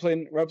 I haven't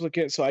played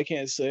Replicant, so I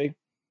can't say.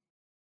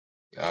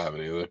 I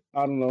haven't either.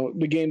 I don't know.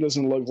 The game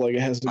doesn't look like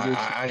it has to be.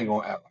 I ain't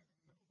gonna act.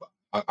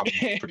 I'm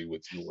pretty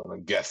with you when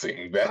I'm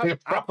guessing that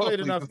I played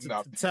enough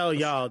to tell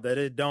y'all that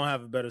it don't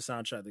have a better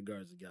soundtrack than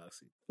Guardians of the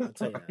Galaxy. I'll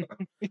tell you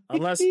that.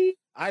 Unless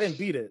I didn't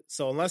beat it.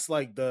 So unless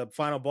like the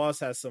final boss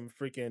has some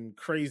freaking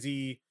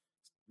crazy,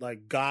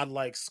 like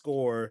godlike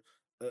score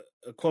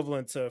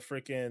equivalent to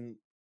freaking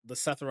the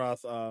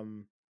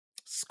Sephiroth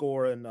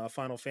score in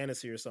Final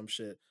Fantasy or some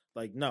shit.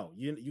 Like, no,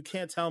 you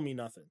can't tell me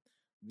nothing.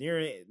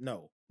 Nier,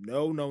 no.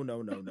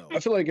 I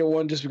feel like it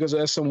won just because it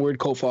has some weird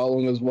cult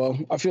following as well.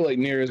 I feel like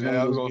Nier is one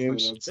of those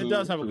games. It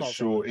does have a cult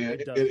following.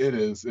 It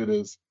is.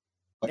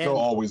 Like there'll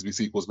always be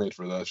sequels made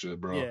for that shit,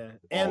 bro. Yeah,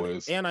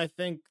 always. And I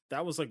think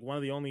that was like one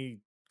of the only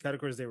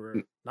categories they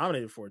were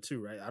nominated for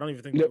too, right? I don't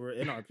even think they were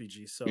in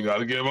RPG. So you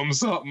gotta give them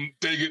something.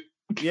 Take it.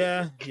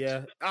 Yeah.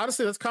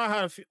 Honestly, that's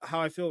kind of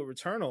how I feel with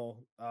Returnal.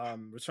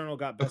 Returnal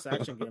got Best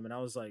Action Game, and I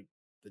was like,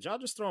 did y'all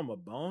just throw them a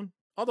bone?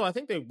 Although I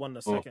think they won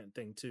the second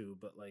thing too,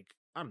 but like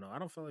I don't know. I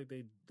don't feel like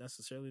they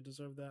necessarily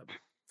deserve that.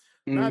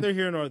 Neither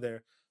here nor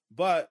there.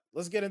 But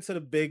let's get into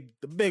the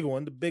big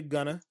one, the big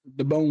gunner,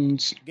 the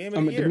bones game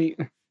of the year.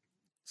 The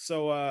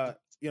so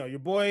your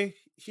boy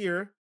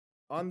here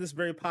on this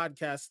very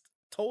podcast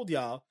told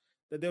y'all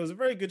that there was a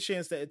very good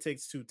chance that It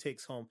Takes Two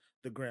takes home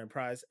the grand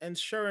prize, and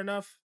sure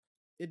enough,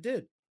 it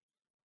did.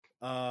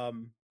 A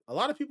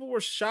lot of people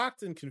were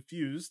shocked and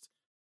confused.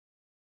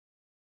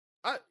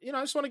 I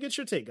just want to get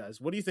your take, guys.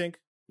 What do you think?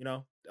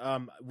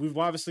 We've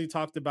obviously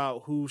talked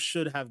about who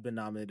should have been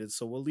nominated,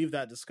 so we'll leave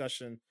that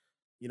discussion.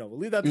 We'll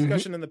leave that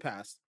discussion in the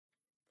past.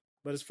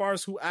 But as far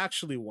as who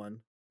actually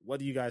won, what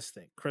do you guys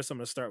think? Chris, I'm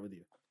going to start with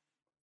you.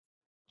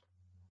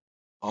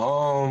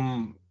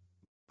 I'm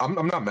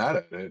not mad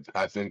at it.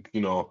 I think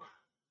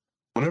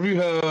whenever you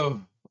have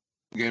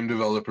game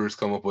developers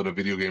come up with a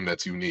video game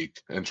that's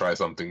unique and try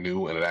something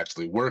new and it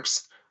actually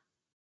works,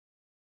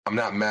 I'm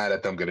not mad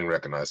at them getting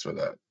recognized for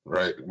that,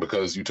 right?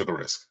 Because you took a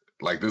risk.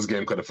 Like, this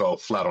game could have fell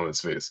flat on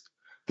its face.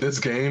 This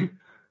game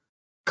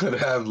could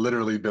have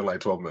literally been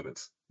like 12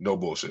 minutes. No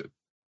bullshit.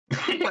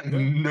 Like,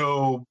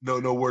 no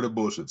word of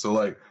bullshit. So,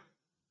 like,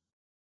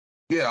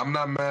 yeah, I'm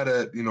not mad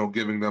at,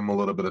 giving them a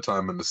little bit of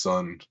time in the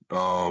sun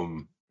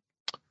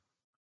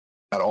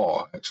at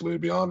all, actually, to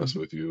be honest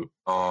with you.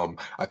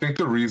 I think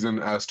the reason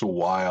as to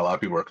why a lot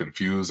of people are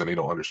confused and they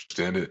don't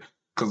understand it,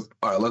 because,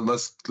 all right,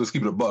 let's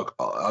keep it a buck.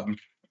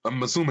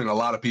 I'm assuming a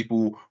lot of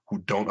people who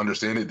don't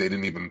understand it, they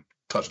didn't even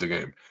touch the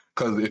game.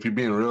 Because if you're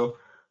being real,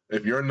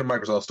 if you're in the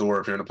Microsoft store,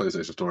 if you're in the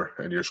PlayStation store,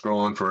 and you're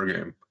scrolling for a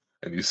game,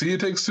 and you see It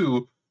Takes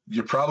Two,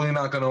 you're probably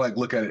not going to like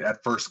look at it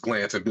at first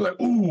glance and be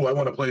like, ooh, I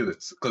want to play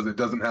this. Because it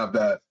doesn't have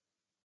that,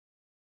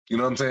 you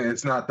know what I'm saying?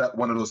 It's not that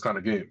one of those kind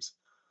of games.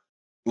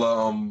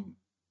 I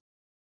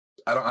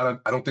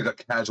don't think a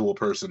casual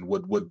person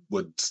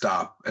would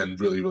stop and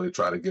really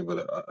try to give it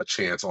a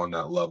chance on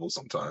that level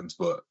sometimes.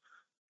 But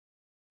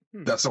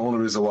that's the only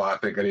reason why I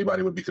think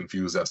anybody would be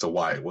confused as to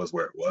why it was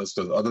where it was.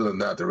 Because other than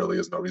that, there really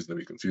is no reason to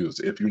be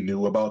confused. If you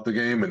knew about the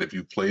game and if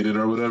you played it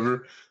or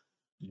whatever,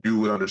 you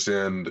would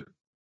understand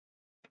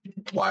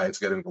why it's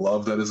getting the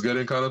love that it's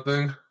getting, kind of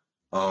thing.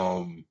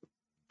 To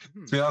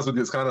be honest with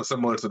you, it's kind of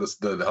similar to the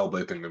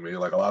Hellblade thing to me.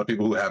 Like a lot of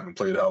people who haven't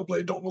played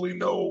Hellblade don't really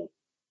know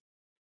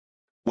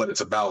what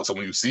it's about. So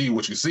when you see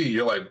what you see,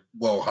 you're like,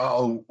 well,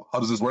 how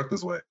does this work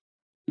this way?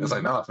 It's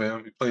like, nah,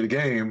 fam, you play the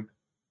game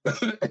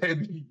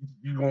and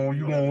you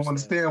gonna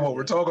understand what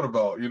we're talking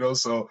about, you know?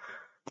 So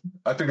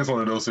I think it's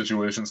one of those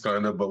situations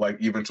kind of, but like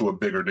even to a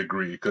bigger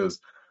degree, because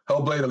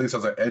Hellblade at least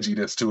has an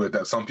edginess to it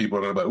that some people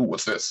are gonna be like, ooh,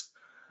 what's this?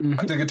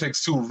 I think it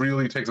takes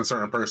a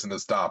certain person to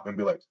stop and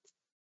be like,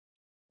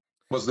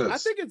 what's this? I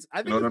think it's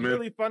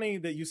really funny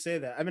that you say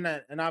that. I mean,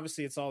 and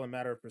obviously it's all a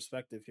matter of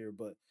perspective here,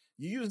 but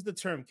you use the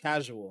term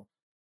casual.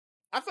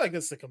 I feel like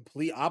it's the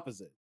complete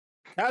opposite.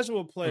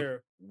 Casual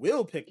player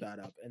will pick that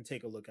up and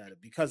take a look at it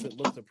because it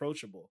looks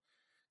approachable.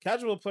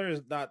 Casual player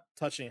is not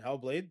touching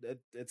Hellblade.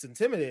 It's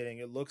intimidating.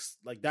 It looks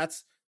like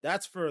that's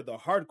for the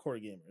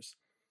hardcore gamers.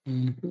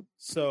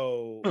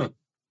 So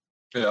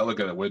yeah, I look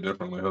at it way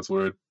differently. That's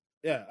weird.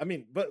 Yeah, I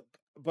mean, but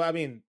I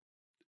mean,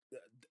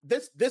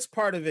 this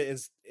part of it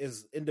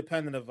is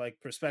independent of like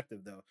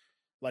perspective though.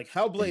 Like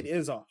Hellblade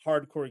is a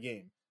hardcore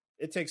game.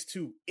 It Takes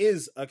Two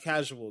is a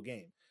casual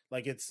game.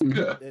 Like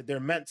they're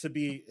meant to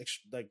be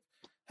like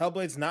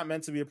Hellblade's not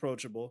meant to be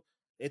approachable.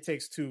 It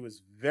Takes Two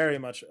is very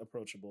much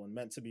approachable and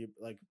meant to be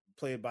like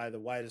played by the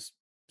widest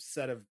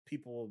set of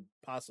people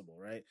possible,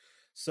 right?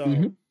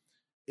 So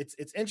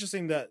it's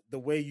interesting that the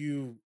way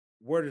you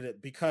worded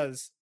it,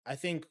 because I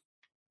think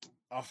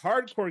a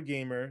hardcore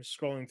gamer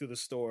scrolling through the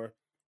store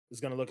is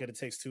going to look at It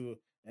Takes Two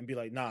and be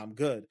like, nah, I'm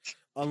good.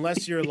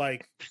 Unless you're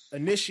like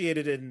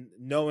initiated in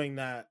knowing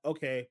that,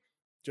 okay,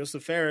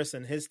 Joseph Fares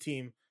and his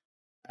team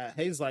at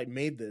Hazelight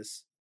made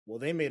this. Well,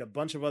 they made a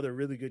bunch of other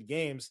really good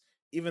games.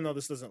 Even though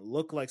this doesn't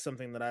look like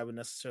something that I would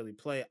necessarily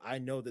play, I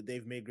know that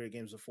they've made great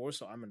games before,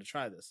 so I'm going to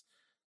try this.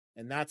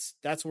 And that's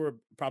where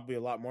probably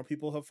a lot more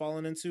people have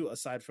fallen into,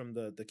 aside from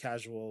the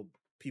casual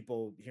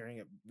people hearing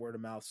it word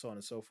of mouth, so on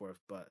and so forth.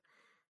 But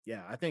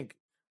yeah, I think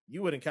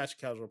you wouldn't catch a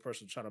casual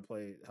person trying to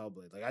play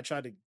Hellblade. Like I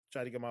tried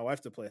to get my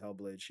wife to play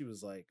Hellblade. She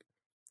was like,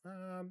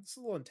 "This is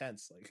a little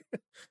intense." Like,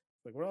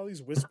 like what are all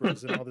these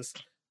whispers and all this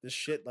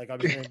shit like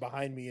I'm hearing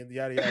behind me and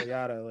yada yada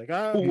yada. Like,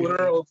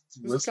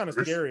 this is kind of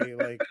scary.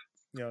 Like,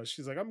 you know,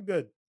 she's like, "I'm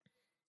good,"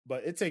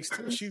 but It Takes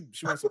Two. She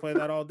wants to play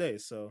that all day.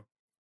 So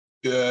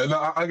yeah,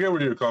 no, I get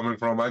where you're coming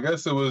from. I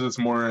guess it was just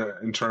more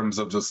in terms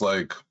of just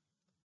like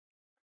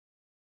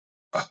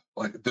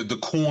the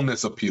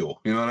coolness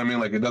appeal. You know what I mean?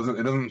 Like it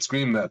doesn't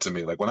scream that to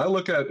me. Like when I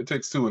look at It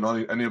Takes Two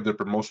and any of their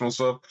promotional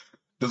stuff,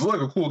 does it look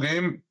like a cool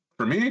game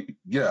for me?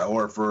 Yeah,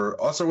 or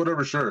for us or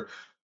whatever, sure.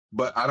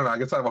 But I don't know. I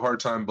guess I have a hard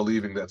time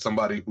believing that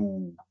somebody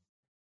who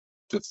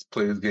just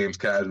plays games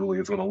casually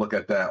is going to look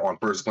at that on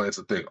first glance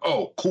and think,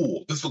 "Oh,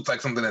 cool! This looks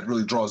like something that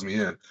really draws me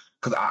in."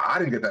 Because I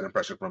didn't get that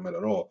impression from it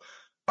at all.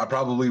 I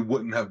probably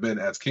wouldn't have been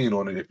as keen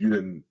on it if you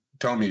didn't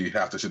tell me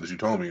half the shit that you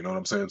told me. You know what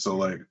I'm saying? So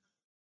like,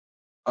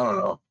 I don't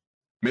know.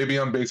 Maybe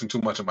I'm basing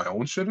too much of my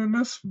own shit in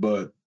this,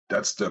 but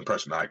that's the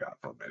impression I got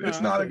from it.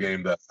 It's not a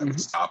game that I can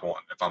stop on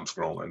if I'm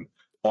scrolling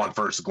on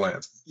first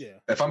glance. Yeah.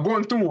 If I'm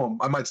going through them,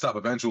 I might stop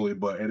eventually,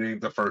 but it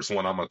ain't the first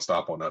one I'm gonna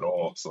stop on at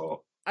all.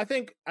 So I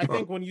think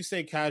when you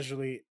say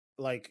casually,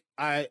 like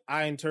I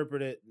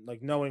interpret it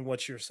like knowing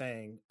what you're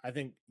saying. I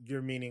think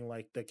you're meaning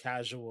like the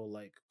casual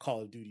like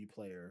Call of Duty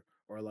player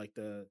or like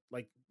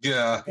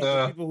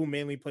people who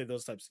mainly play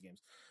those types of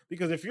games.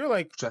 Because if you're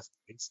like,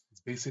 is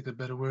basic a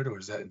better word or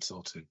is that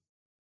insulting?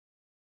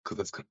 Because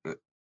that's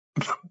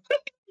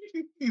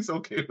he's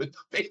okay with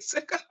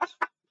basic.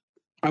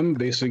 I'm a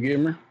basic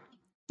gamer.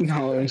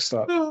 No, let me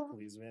stop.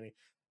 Please, Manny.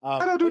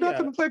 I don't do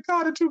nothing to play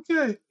COD in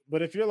 2K.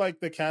 But if you're like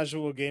the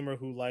casual gamer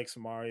who likes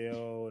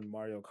Mario and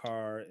Mario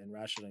Kart and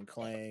Ratchet and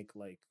Clank,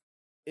 like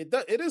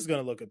it is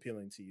gonna look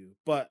appealing to you.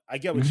 But I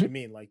get what you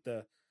mean, like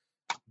the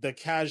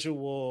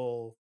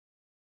casual.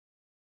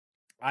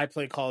 I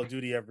play Call of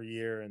Duty every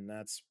year, and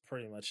that's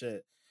pretty much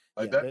it.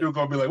 Like that dude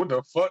gonna be like, "What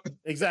the fuck?"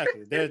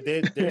 Exactly. They're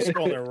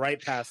scrolling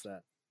right past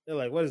that. They're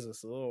like, "What is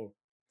this? A little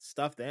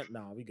stuffed ant?"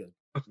 No, we good.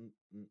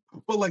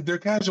 But like they're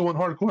casual and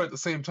hardcore at the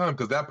same time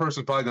because that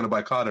person's probably gonna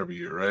buy COD every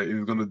year, right?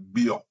 He's gonna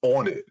be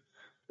on it.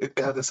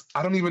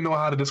 I don't even know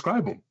how to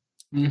describe them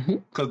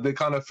because they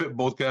kind of fit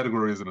both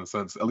categories in a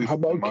sense. At least. How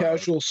about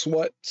casual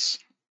sweats?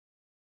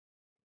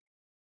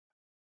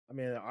 I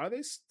mean, are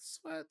they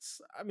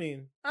sweats? I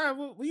mean,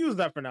 we'll use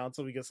that for now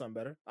until we get something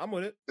better. I'm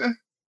with it.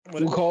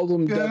 We'll call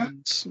them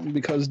Devons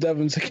because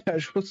Devon's a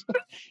casual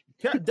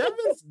sweat.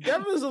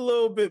 Devon's a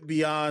little bit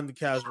beyond the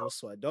casual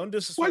sweat. Don't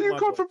disrespect Where you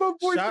come from, my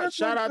boy?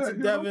 Shout out to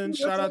Devon.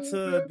 Shout out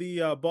to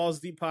the Balls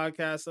Deep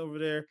podcast over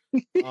there.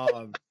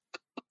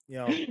 You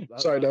know,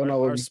 sorry, Devon.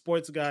 Our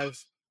sports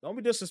guys. Don't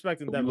be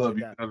disrespecting Devon like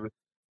that. Devon.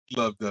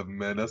 Love Devon,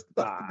 man. That's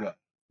the guy.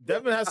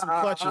 Devon has some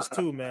clutches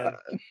too, man.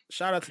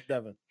 Shout out to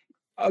Devon.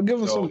 I'll give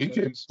him some. He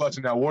came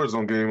clutching that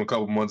Warzone game a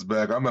couple months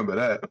back. I remember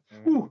that.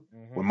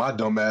 With my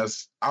dumb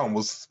ass, I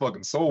almost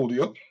fucking sold,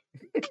 yo.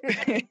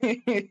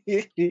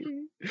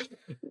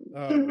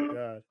 Oh my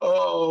god.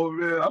 Oh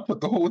man, I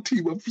put the whole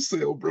team up for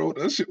sale, bro.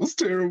 That shit was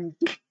terrible.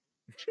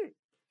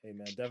 Hey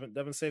man,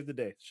 Devon saved the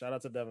day. Shout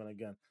out to Devon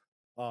again.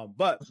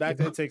 But back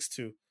to It Takes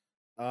Two.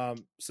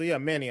 So yeah,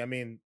 Manny, I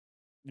mean,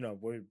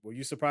 were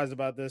you surprised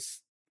about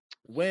this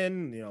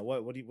win?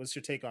 What's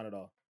your take on it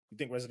all? You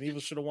think Resident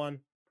Evil should have won?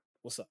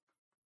 What's up?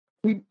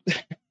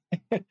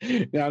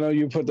 Yeah, I know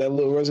you put that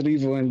little Resident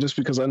Evil in just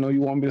because I know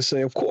you want me to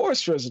say, of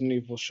course, Resident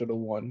Evil should have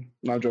won.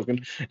 Not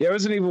joking. Yeah,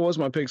 Resident Evil was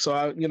my pick, so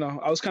I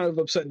was kind of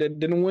upset that it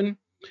didn't win.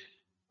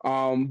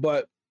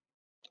 But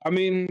I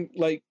mean,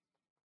 like,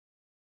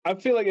 I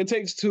feel like It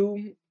Takes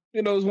Two,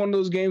 is one of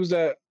those games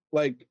that,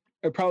 like,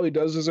 it probably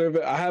does deserve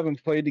it. I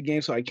haven't played the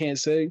game, so I can't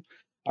say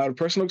out of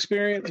personal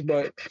experience,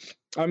 but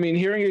I mean,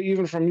 hearing it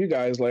even from you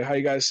guys, like how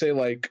you guys say,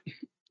 like,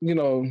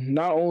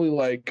 not only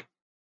like,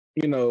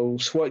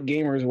 sweat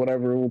gamers,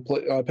 whatever, will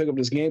pick up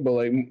this game, but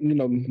like,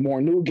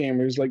 more new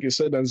gamers, like you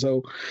said,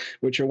 Denzel,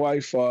 with your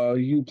wife,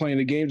 you playing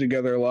the game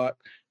together a lot.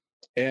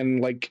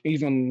 And like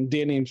even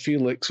Danny and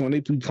Felix, when they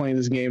be playing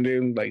this game, they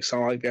like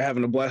sound like they're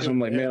having a blast. I'm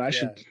like, man, I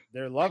should.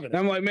 They're loving it. And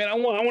I'm like, man, I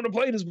want to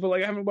play this, but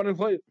like I haven't wanted to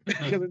play it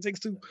because It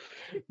Takes Two.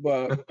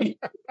 But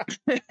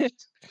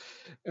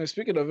and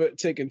speaking of it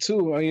taking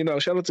two,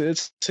 shout out to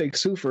It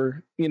Takes Two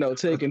for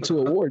taking 2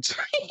 awards.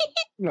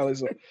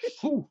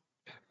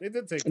 They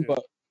did take 2.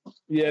 But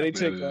yeah, they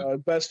take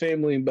best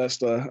family and best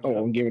game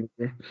of the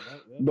year.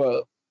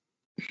 But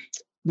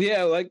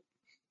yeah, like.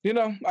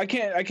 I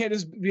can't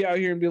just be out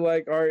here and be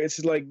like, all right,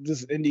 it's like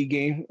this indie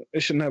game.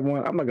 It shouldn't have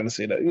won. I'm not gonna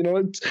say that.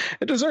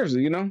 It deserves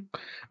it.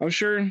 I'm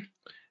sure,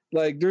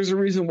 like, there's a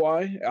reason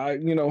why.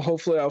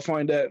 Hopefully I'll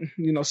find that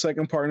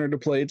second partner to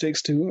play It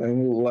Takes Two,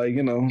 and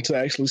we'll, to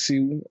actually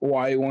see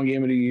why it won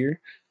Game of the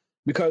Year.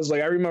 Because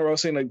like I remember I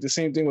was saying like the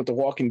same thing with the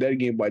Walking Dead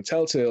game by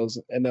Telltales,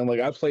 and then like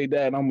I played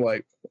that and I'm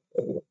like,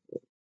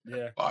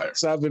 yeah.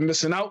 So I've been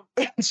missing out.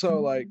 So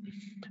like,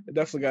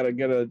 definitely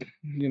gotta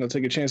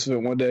take a chance of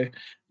it one day.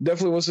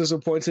 Definitely was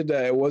disappointed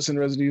that it wasn't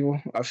Resident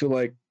Evil. I feel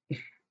like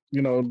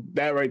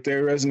that right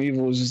there, Resident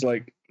Evil was just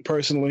like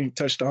personally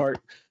touched the heart.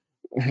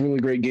 Really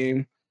great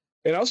game.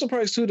 And I was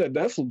surprised too that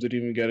Deathloop didn't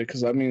even get it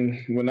because I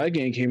mean when that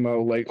game came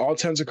out, like all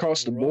 10s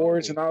across the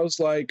boards, and I was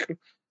like,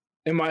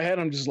 in my head,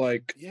 I'm just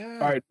like, yeah,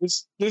 all right,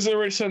 this is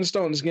already set in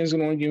stone. This game's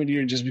gonna win Game of the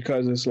Year just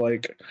because it's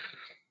like.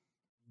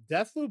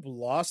 Deathloop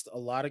lost a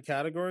lot of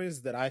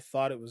categories that I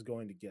thought it was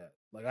going to get.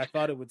 Like I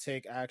thought it would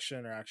take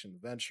action or action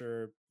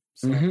adventure,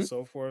 so on and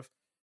so forth.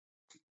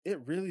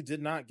 It really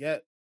did not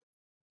get.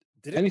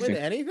 Did it win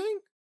anything?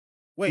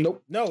 Wait,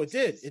 nope. No, it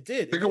did. It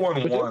did. I think it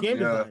won one. Game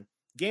design,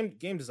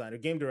 game design, or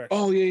game direction.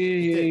 Oh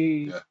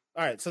yeah.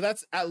 All right, so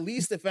that's at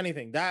least, if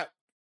anything, that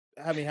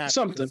had me happy.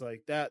 Something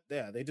like that.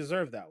 Yeah, they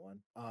deserve that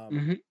one.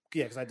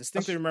 Yeah, because I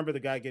distinctly remember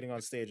the guy getting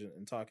on stage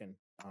and talking.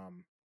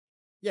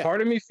 Yeah. Part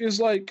of me feels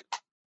like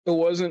it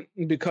wasn't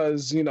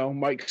because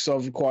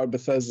Microsoft acquired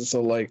Bethesda,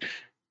 so like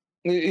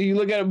you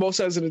look at it both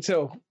sides of the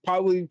tail.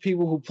 Probably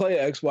people who play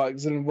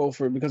Xbox didn't vote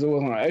for it because it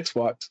wasn't on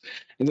Xbox,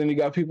 and then you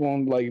got people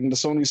on like the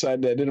Sony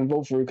side that didn't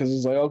vote for it because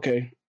it's like,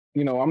 okay,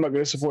 I'm not going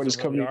to support this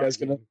company. You guys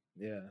gonna,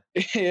 yeah,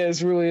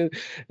 it's really,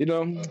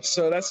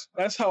 So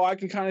that's how I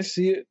can kind of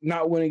see it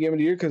not winning Game of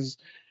the Year because.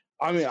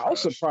 I mean, I was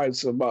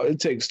surprised about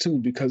It Takes Two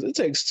because It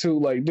Takes Two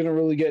like didn't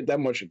really get that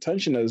much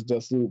attention as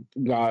Deathloop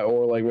got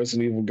or like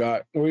Resident Evil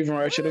got or even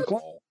Ratchet &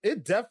 Clank.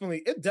 It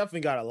definitely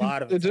got a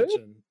lot of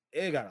attention.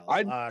 It got a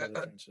lot of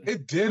attention.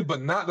 It did,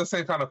 but not the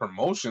same kind of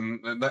promotion.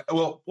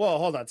 Well,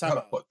 hold on. Time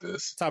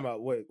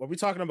out. Wait, are we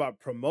talking about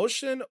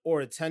promotion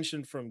or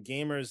attention from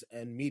gamers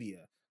and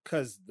media?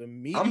 Because the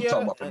media. I'm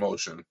talking about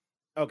promotion.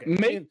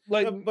 Okay,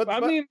 but I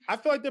mean, I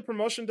feel like the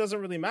promotion doesn't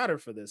really matter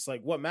for this.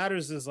 Like, what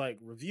matters is like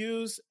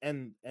reviews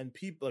and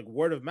people, like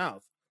word of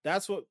mouth.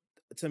 That's what,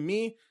 to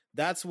me,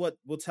 that's what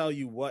will tell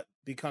you what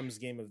becomes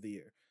Game of the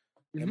Year,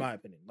 in my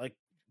opinion. Like,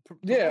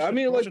 yeah, I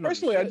mean, like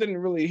personally, I didn't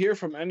really hear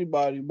from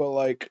anybody, but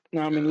like,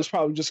 I mean, it's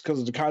probably just because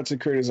of the content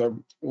creators I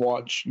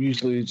watch.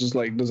 Usually, just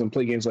like doesn't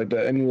play games like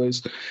that.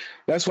 Anyways,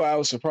 that's why I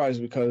was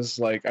surprised because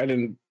like I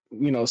didn't.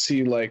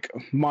 See like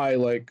my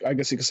like I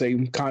guess you could say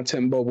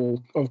content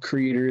bubble of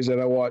creators that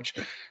I watch.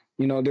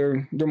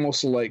 They're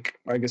mostly like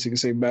I guess you could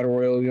say battle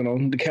royale.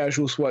 The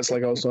casual sweats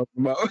like I was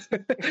talking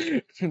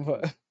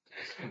about.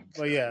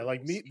 but yeah,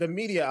 like the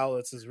media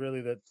outlets is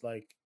really the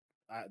like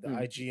the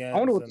IGNs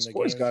and the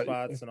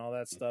GameSpots and all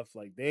that stuff.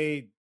 Like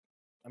they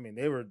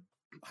were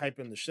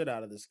hyping the shit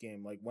out of this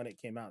game. Like when it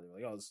came out, they're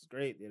like, "Oh, this is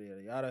great," yada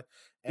yada yada.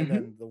 And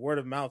then the word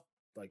of mouth,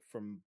 like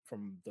from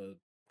the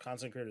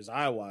content creators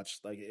I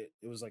watched, like it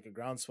was like a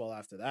groundswell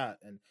after that.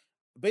 And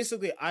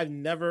basically I've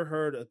never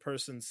heard a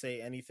person say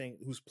anything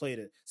who's played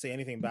it say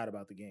anything bad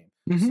about the game.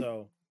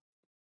 So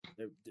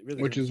it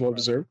really, which is well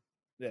deserved.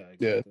 Yeah,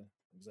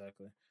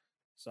 exactly.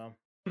 So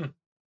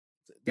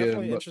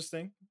definitely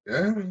interesting.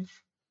 Yeah,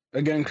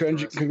 again,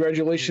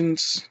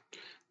 congratulations.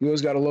 You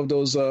always gotta love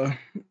those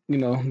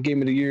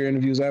Game of the Year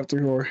interviews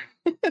after or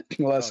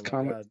last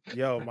comment.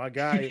 Yo, my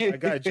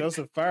guy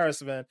Joseph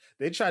Fares, man.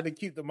 They tried to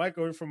keep the mic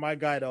away from my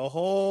guy the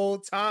whole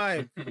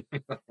time.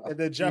 And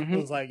then Jeff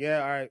was like,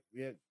 yeah, all right,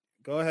 yeah,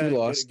 go ahead.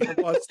 Get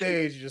up on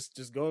stage.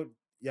 Just go,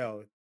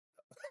 yo.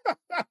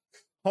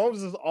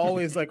 Holmes is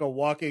always like a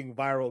walking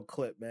viral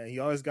clip, man. He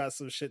always got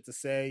some shit to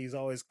say. He's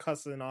always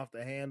cussing off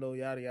the handle,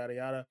 yada yada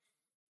yada.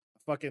 I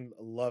fucking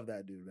love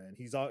that dude, man.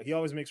 He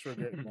always makes for a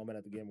great moment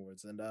at the Game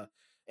Awards,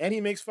 and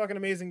he makes fucking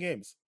amazing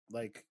games.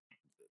 Like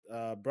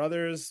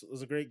Brothers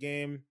was a great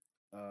game,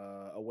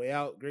 A Way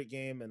Out, great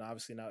game, and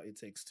obviously now It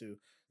Takes Two.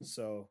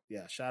 So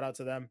yeah, shout out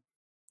to them.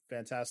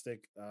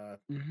 Fantastic.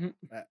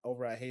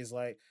 Over at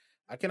Hazelight.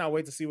 I cannot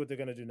wait to see what they're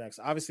gonna do next.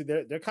 Obviously,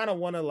 they're kind of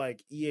one of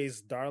like EA's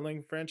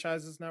darling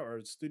franchises now,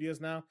 or studios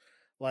now.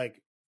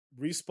 Like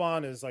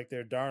Respawn is like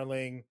their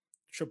darling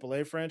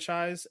AAA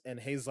franchise, and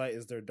Hazelight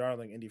is their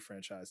darling indie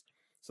franchise.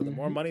 So the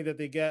more money that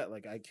they get,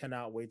 like I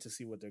cannot wait to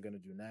see what they're gonna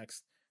do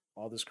next.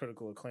 All this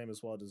critical acclaim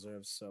is well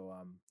deserved. So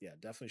yeah,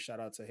 definitely shout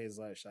out to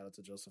Hazelight, shout out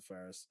to Joseph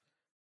Fares.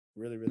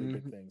 Really, really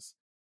big things.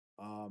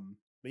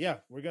 But yeah,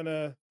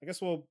 I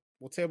guess we'll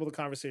table the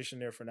conversation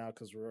there for now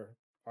because we're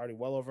already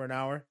well over an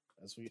hour,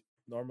 as we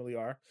normally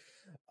are.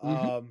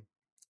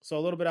 So a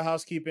little bit of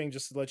housekeeping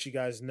just to let you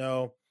guys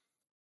know.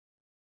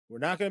 We're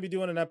not going to be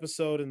doing an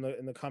episode in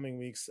the coming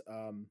weeks.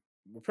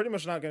 We're pretty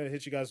much not going to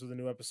hit you guys with a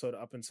new episode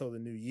up until the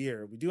new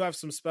year. We do have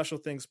some special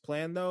things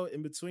planned though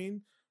in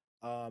between.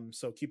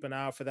 So keep an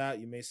eye out for that.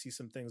 You may see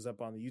some things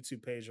up on the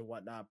YouTube page and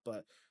whatnot,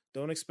 but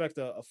don't expect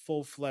a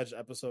full-fledged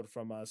episode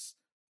from us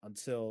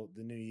until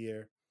the new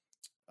year.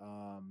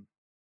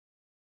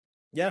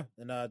 Yeah,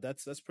 and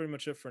that's pretty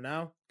much it for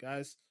now,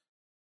 guys.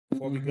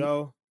 Before we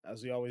go,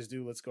 as we always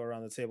do, let's go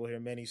around the table here.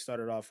 Manny,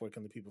 started off. Where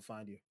can the people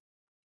find you?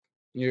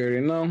 You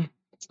already know.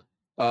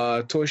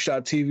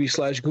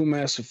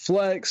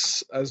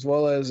 Twitch.tv/GoodMasterFlex, as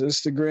well as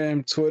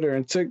Instagram, Twitter,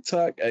 and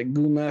TikTok at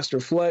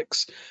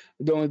GoodMasterFlex.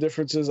 The only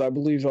difference is I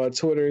believe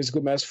Twitter is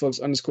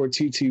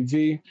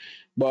GoodMasterFlex_TTV,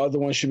 but other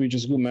one should be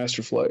just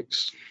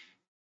GoodMasterFlex.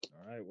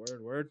 All right,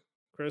 word.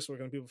 Chris, where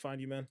can people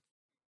find you, man?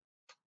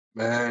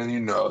 Man,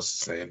 you know it's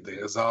the same thing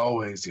as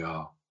always,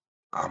 y'all.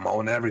 I'm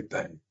on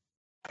everything.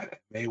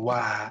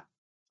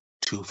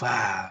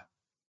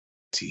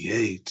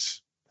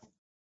 MAY25TH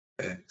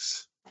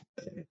X.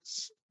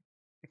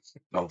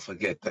 Don't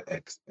forget the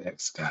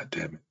XX,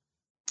 goddammit.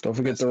 Don't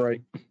forget the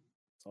right.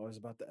 It's always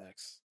about the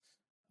X.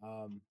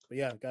 But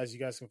yeah, guys, you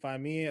guys can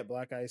find me at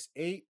Black Ice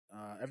 8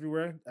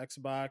 everywhere.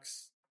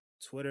 Xbox,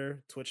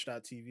 Twitter,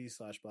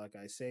 twitch.tv/Black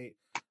Ice 8.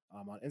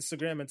 On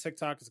Instagram and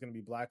TikTok, it's going to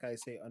be Black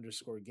Ice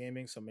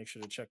 8_gaming. So make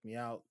sure to check me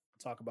out.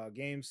 Talk about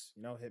games,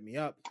 hit me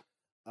up.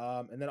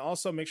 And then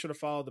also make sure to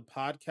follow the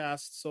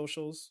podcast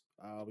socials.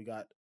 We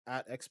got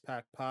at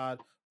XPack Pod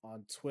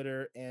on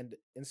Twitter and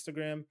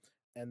Instagram.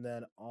 And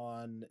then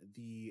on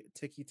the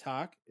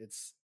TikTok,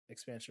 it's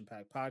Expansion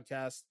Pack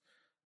Podcast.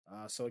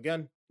 So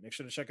again, make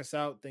sure to check us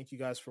out. Thank you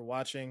guys for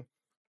watching.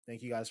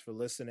 Thank you guys for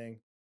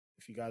listening.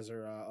 If you guys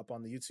are up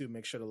on the YouTube,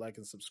 make sure to like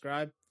and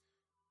subscribe.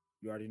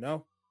 You already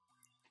know.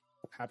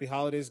 Happy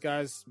holidays,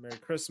 guys. Merry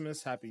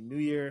Christmas. Happy New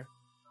Year.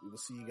 We will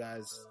see you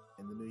guys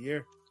in the new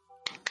year.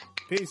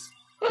 Peace.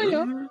 Bye,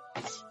 y'all.